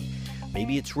happy.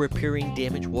 Maybe it's repairing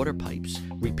damaged water pipes,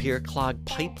 repair clogged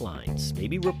pipelines,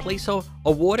 maybe replace a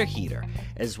water heater,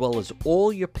 as well as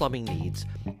all your plumbing needs.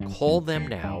 Call them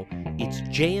now. It's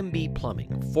J&B Plumbing,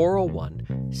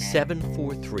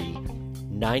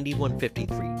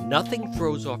 401-743-9153. Nothing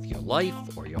throws off your life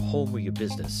or your home or your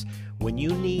business. When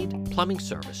you need plumbing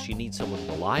service, you need someone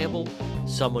reliable,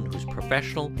 someone who's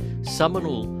professional, someone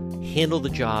who'll handle the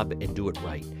job and do it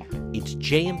right. It's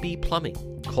J&B Plumbing.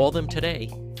 Call them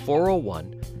today,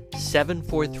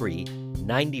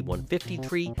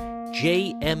 401-743-9153,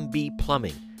 J&B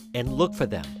Plumbing, and look for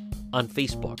them on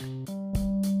Facebook.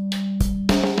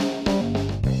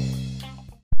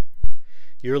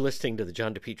 You're listening to the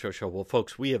John DePietro Show. Well,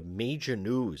 folks, we have major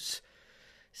news.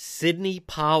 Sidney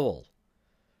Powell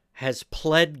has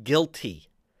pled guilty.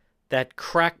 That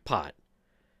crackpot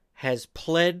has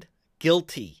pled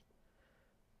guilty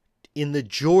in the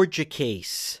Georgia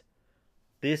case.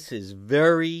 This is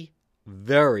very,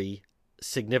 very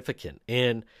significant.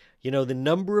 And, the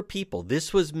number of people,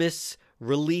 this was Miss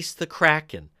Release the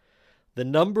Kraken. The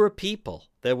number of people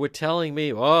that were telling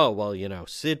me,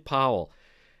 Sid Powell,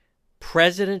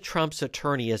 President Trump's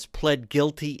attorney has pled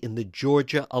guilty in the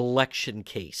Georgia election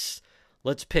case.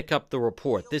 Let's pick up the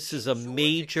report. This is a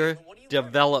major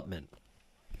development.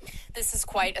 This is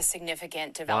quite a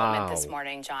significant development this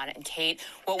morning, John and Kate.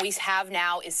 What we have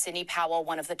now is Sidney Powell,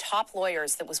 one of the top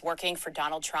lawyers that was working for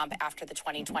Donald Trump after the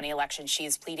 2020 election. She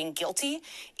is pleading guilty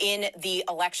in the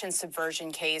election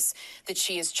subversion case that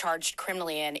she is charged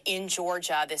criminally in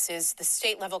Georgia. This is the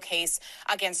state-level case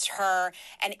against her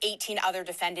and 18 other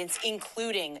defendants,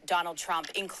 including Donald Trump,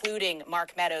 including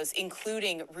Mark Meadows,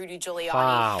 including Rudy Giuliani.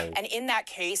 Wow. And in that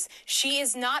case, she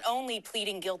is not only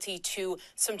pleading guilty to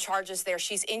some charges there,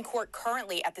 she's in court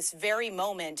currently at this very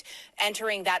moment,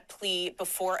 entering that plea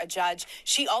before a judge.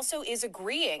 She also is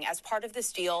agreeing, as part of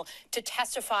this deal, to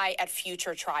testify at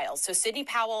future trials. So Sidney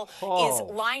Powell is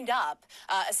lined up,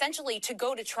 essentially, to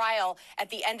go to trial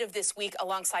at the end of this week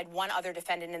alongside one other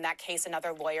defendant in that case,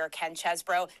 another lawyer, Ken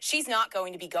Chesbro. She's not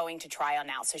going to be going to trial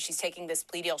now, so she's taking this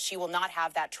plea deal. She will not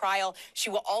have that trial. She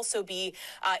will also be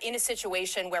in a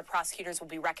situation where prosecutors will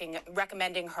be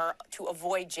recommending her to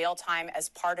avoid jail time as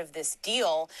part of this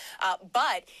deal.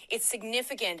 But it's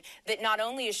significant that not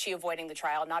only is she avoiding the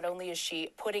trial, not only is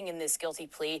she putting in this guilty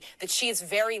plea, that she is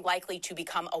very likely to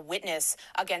become a witness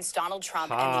against Donald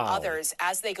Trump and the others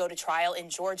as they go to trial in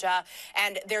Georgia.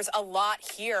 And there's a lot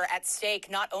here at stake,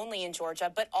 not only in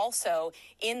Georgia, but also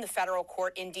in the federal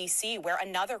court in D.C., where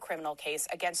another criminal case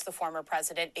against the former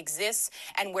president exists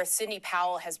and where Sidney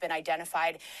Powell has been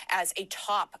identified as a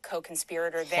top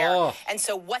co-conspirator there. And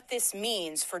so what this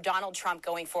means for Donald Trump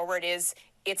going forward is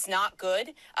it's not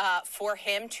good for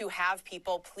him to have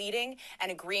people pleading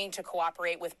and agreeing to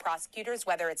cooperate with prosecutors,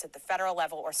 whether it's at the federal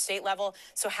level or state level.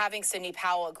 So having Sidney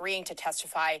Powell agreeing to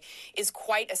testify is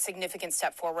quite a significant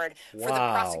step forward for the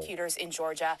prosecutors in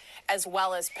Georgia, as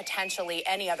well as potentially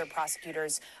any other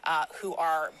prosecutors who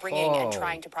are bringing and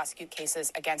trying to prosecute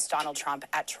cases against Donald Trump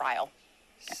at trial.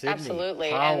 Sidney Absolutely.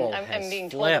 Powell And I'm being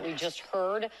told flipped. that we just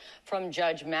heard from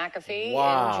Judge McAfee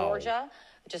in Georgia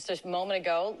just a moment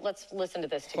ago. Let's listen to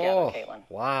this together, Caitlin.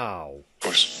 Wow. Of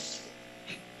course.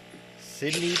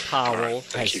 Sidney Powell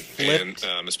has flipped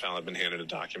And Ms. Powell had been handed a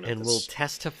document and will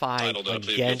testify titled plea of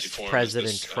guilty against form.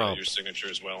 President Is this, Trump. your signature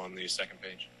as well on the second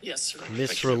page? Yes, sir.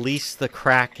 Miss Release the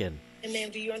Kraken. And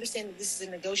ma'am, do you understand that this is a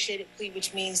negotiated plea,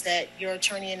 which means that your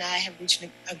attorney and I have reached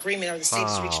an agreement, or the state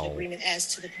has reached an agreement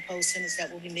as to the proposed sentence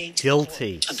that will be made to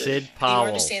Guilty. the court? Sid Do you Powell.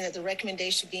 understand that the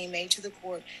recommendation being made to the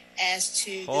court as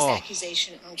to this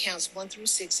accusation on counts 1 through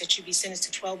 6, that you be sentenced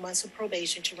to 12 months of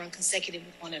probation to run consecutive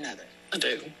with one another? I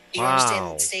do. Do you understand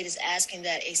that the state is asking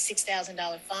that a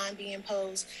 $6,000 fine be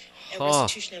imposed, a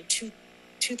restitution of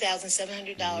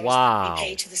 $2,700 be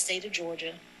paid to the state of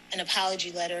Georgia, an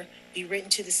apology letter be written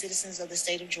to the citizens of the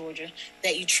state of Georgia,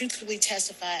 that you truthfully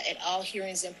testify at all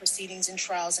hearings and proceedings and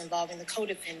trials involving the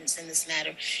co-defendants in this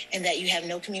matter, and that you have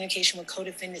no communication with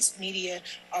co-defendants, media,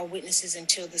 or witnesses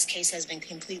until this case has been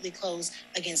completely closed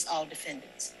against all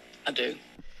defendants? I do.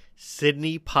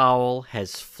 Sidney Powell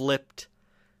has flipped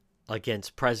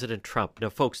against President Trump. Now,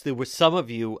 folks, there were some of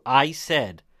you, I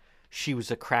said she was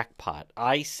a crackpot.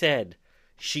 I said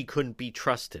she couldn't be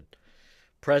trusted.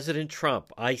 President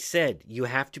Trump, I said, you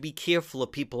have to be careful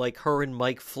of people like her and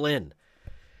Mike Flynn.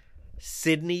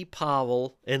 Sidney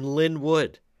Powell and Lynn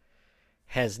Wood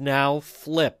has now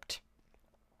flipped,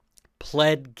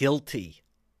 pled guilty,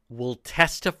 will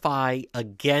testify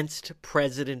against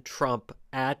President Trump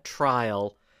at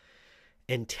trial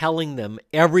and telling them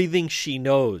everything she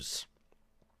knows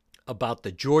about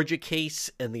the Georgia case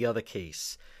and the other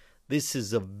case. This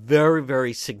is a very,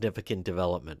 very significant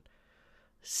development.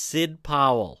 Sid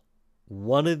Powell,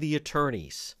 one of the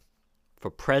attorneys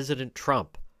for President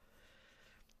Trump,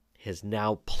 has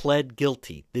now pled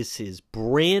guilty. This is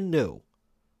brand new,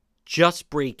 just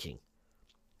breaking,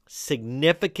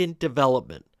 significant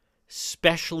development,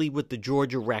 especially with the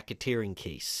Georgia racketeering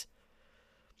case.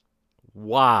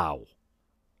 Wow.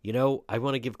 You know, I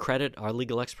want to give credit. Our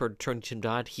legal expert, Attorney Tim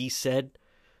Dodd, he said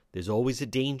there's always a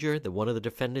danger that one of the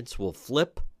defendants will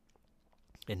flip.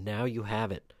 And now you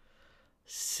have it.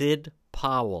 Sid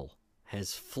Powell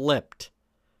has flipped,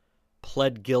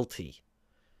 pled guilty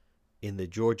in the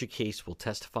Georgia case, will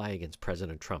testify against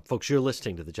President Trump. Folks, you're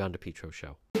listening to The John DePetro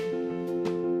Show.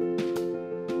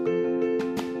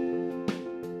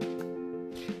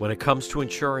 When it comes to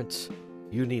insurance,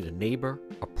 you need a neighbor,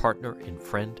 a partner, and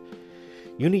friend.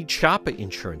 You need Shoppa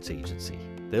Insurance Agency.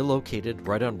 They're located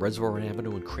right on Reservoir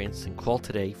Avenue in Cranston. Call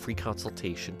today, free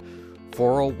consultation,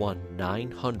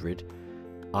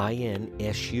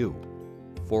 401-900-INSU,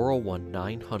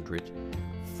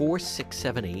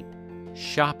 401-900-4678,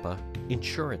 Shoppa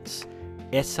Insurance.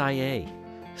 SIA,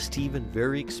 Stephen,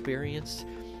 very experienced,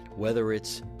 whether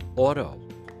it's auto,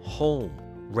 home,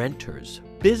 renters,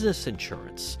 business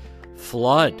insurance,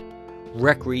 flood,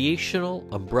 recreational,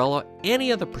 umbrella,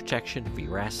 any other protection for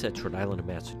your assets, Rhode Island and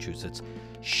Massachusetts.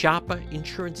 Shoppa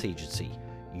Insurance Agency,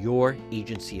 your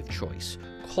agency of choice.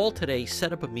 Call today,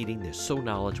 set up a meeting. They're so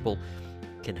knowledgeable,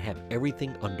 can have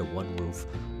everything under one roof.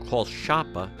 Call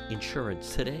Shoppa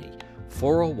Insurance today,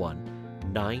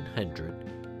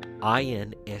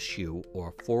 401-900-INSU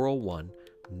or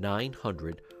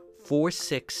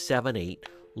 401-900-4678.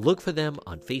 Look for them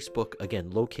on Facebook, again,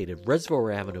 located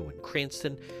Reservoir Avenue in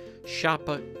Cranston.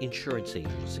 Shoppa Insurance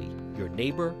Agency, your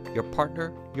neighbor, your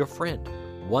partner, your friend.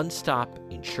 One-stop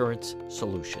insurance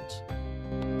solutions.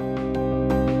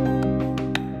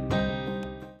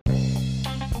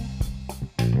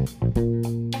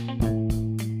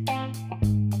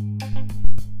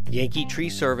 Yankee Tree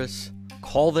Service.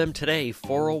 Call them today,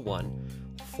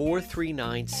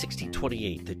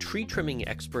 401-439-6028. The tree trimming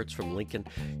experts from Lincoln.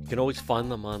 You can always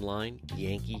find them online,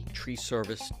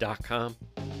 yankeetreeservice.com.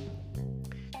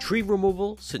 Tree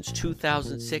removal since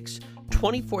 2006,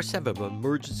 24/7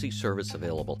 emergency service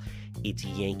available. It's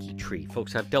Yankee Tree.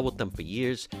 Folks, I've dealt with them for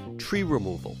years. Tree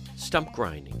removal, stump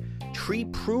grinding, tree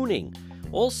pruning,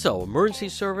 also emergency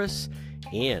service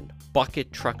and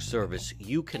bucket truck service.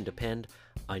 You can depend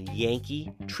on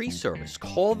Yankee Tree Service.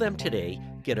 Call them today.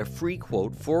 Get a free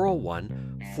quote,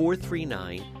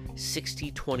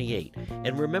 401-439-6028.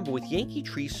 And remember, with Yankee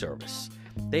Tree Service,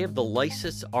 they have the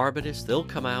licensed arborists. They'll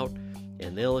come out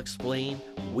and they'll explain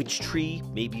which tree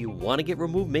maybe you want to get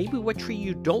removed, maybe what tree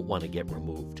you don't want to get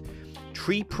removed.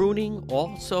 Tree pruning,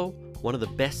 also one of the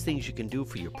best things you can do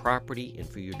for your property and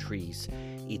for your trees.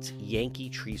 It's Yankee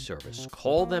Tree Service.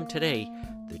 Call them today,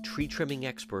 the tree trimming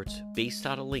experts based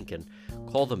out of Lincoln.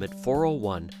 Call them at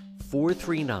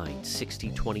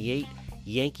 401-439-6028.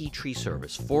 Yankee Tree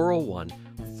Service,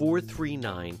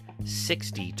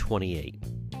 401-439-6028.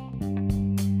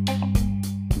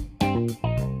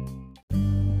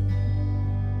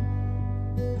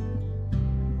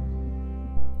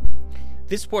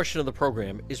 This portion of the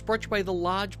program is brought to you by the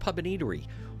Lodge Pub and Eatery,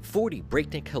 40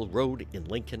 Breakneck Hill Road in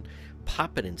Lincoln.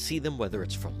 Pop in and see them, whether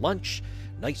it's for lunch,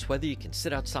 nice weather, you can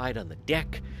sit outside on the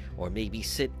deck, or maybe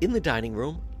sit in the dining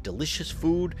room. Delicious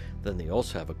food. Then they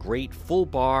also have a great full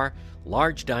bar,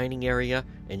 large dining area,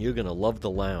 and you're going to love the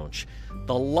lounge.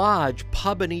 The Lodge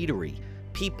Pub and Eatery.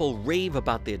 People rave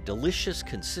about their delicious,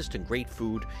 consistent, great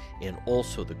food, and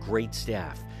also the great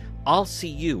staff. I'll see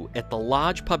you at the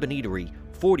Lodge Pub and Eatery,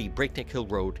 40 Breakneck Hill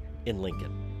Road in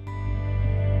Lincoln.